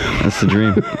 That's the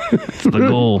dream. That's the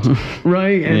goal.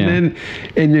 Right? And then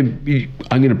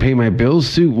I'm going to pay my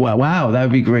bills too. Wow, that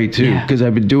would be great too. Because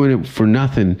I've been doing it for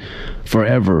nothing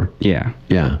forever. Yeah.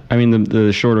 Yeah. I mean,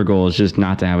 the shorter goal is just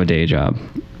not to have a day job.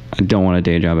 I don't want a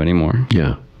day job anymore.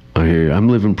 Yeah. I hear you. I'm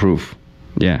living proof.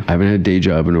 Yeah. I haven't had a day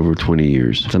job in over 20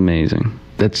 years. It's amazing.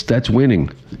 That's winning.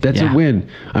 That's a win.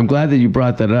 I'm glad that you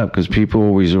brought that up because people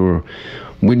always are.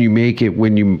 When you make it,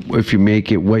 if you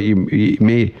make it, what you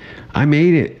made. I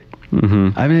made it.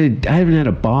 Mm-hmm. I haven't had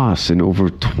a boss in over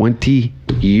 20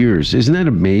 years. Isn't that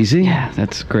amazing? Yeah,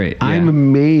 that's great. Yeah. I'm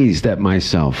amazed at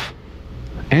myself.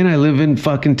 And I live in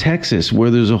fucking Texas where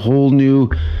there's a whole new,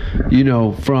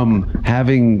 from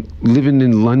living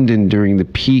in London during the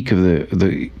peak of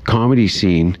the comedy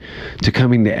scene to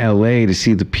coming to LA to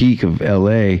see the peak of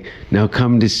LA, now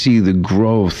come to see the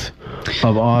growth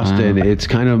of Austin. Wow. It's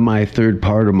kind of my third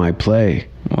part of my play.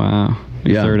 Wow.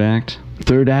 Your third act?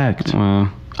 Third act.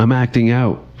 Wow. I'm acting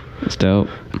out. That's dope.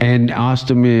 And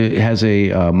Austin has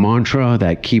a mantra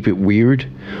that keep it weird.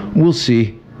 We'll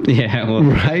see. Yeah, well,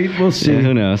 right? We'll see. Yeah,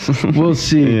 who knows? We'll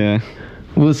see. Yeah.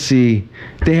 We'll see.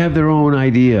 They have their own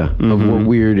idea of what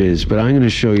weird is, but I'm going to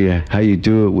show you how you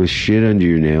do it with shit under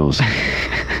your nails.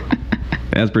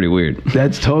 That's pretty weird.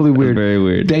 That's totally weird. That's very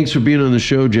weird. Thanks for being on the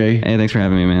show, Jay. Hey, thanks for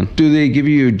having me, man. Do they give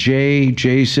you a Jay,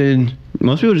 Jason?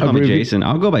 Most people just call me Jason.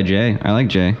 I'll go by Jay. I like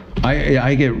Jay.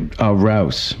 I get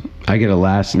Rouse. I get a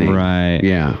last name. Right.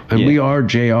 Yeah. And we are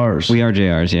JRs. We are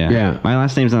JRs, yeah. Yeah. My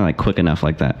last name's not like quick enough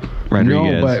like that.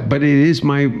 Rodriguez. No, but it is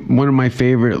one of my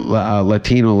favorite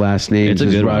Latino last names.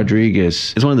 It's a good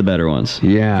Rodriguez. One. It's one of the better ones.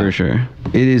 Yeah. For sure.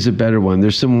 It is a better one.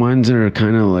 There's some ones that are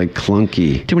kind of like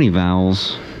clunky. Too many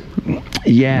vowels.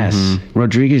 Yes.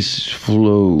 Rodriguez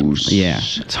flows. Yeah.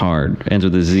 It's hard. Ends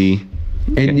with a Z.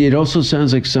 And it also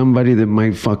sounds like somebody that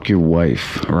might fuck your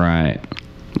wife. Right.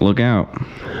 Look out.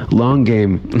 Long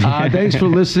game. Thanks for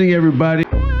listening, everybody.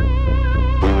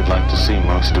 We would like to see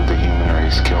most of the human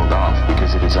race killed off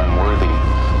because it is unworthy.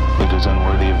 It is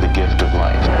unworthy of the gift of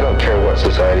life. I don't care what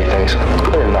society thinks.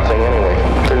 They're nothing anyway.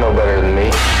 They're no better than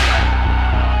me.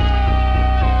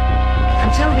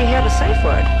 Until we hear the safe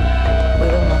word, we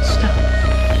will not stop.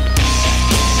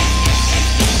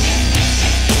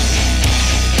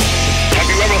 Have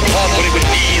you ever thought what it would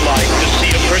be like to see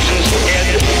a person's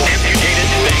head amputated?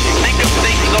 Think of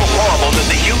things so horrible that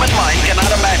the human mind cannot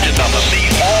imagine them. See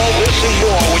all this and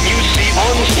more when you see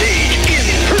on stage,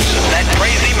 in person, that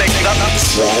crazy mix-up.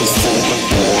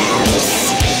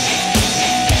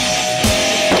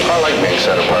 I like being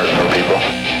set apart from people.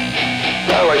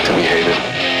 I like to be hated.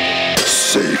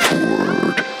 Safe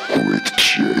word with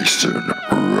Jason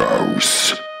Rouse.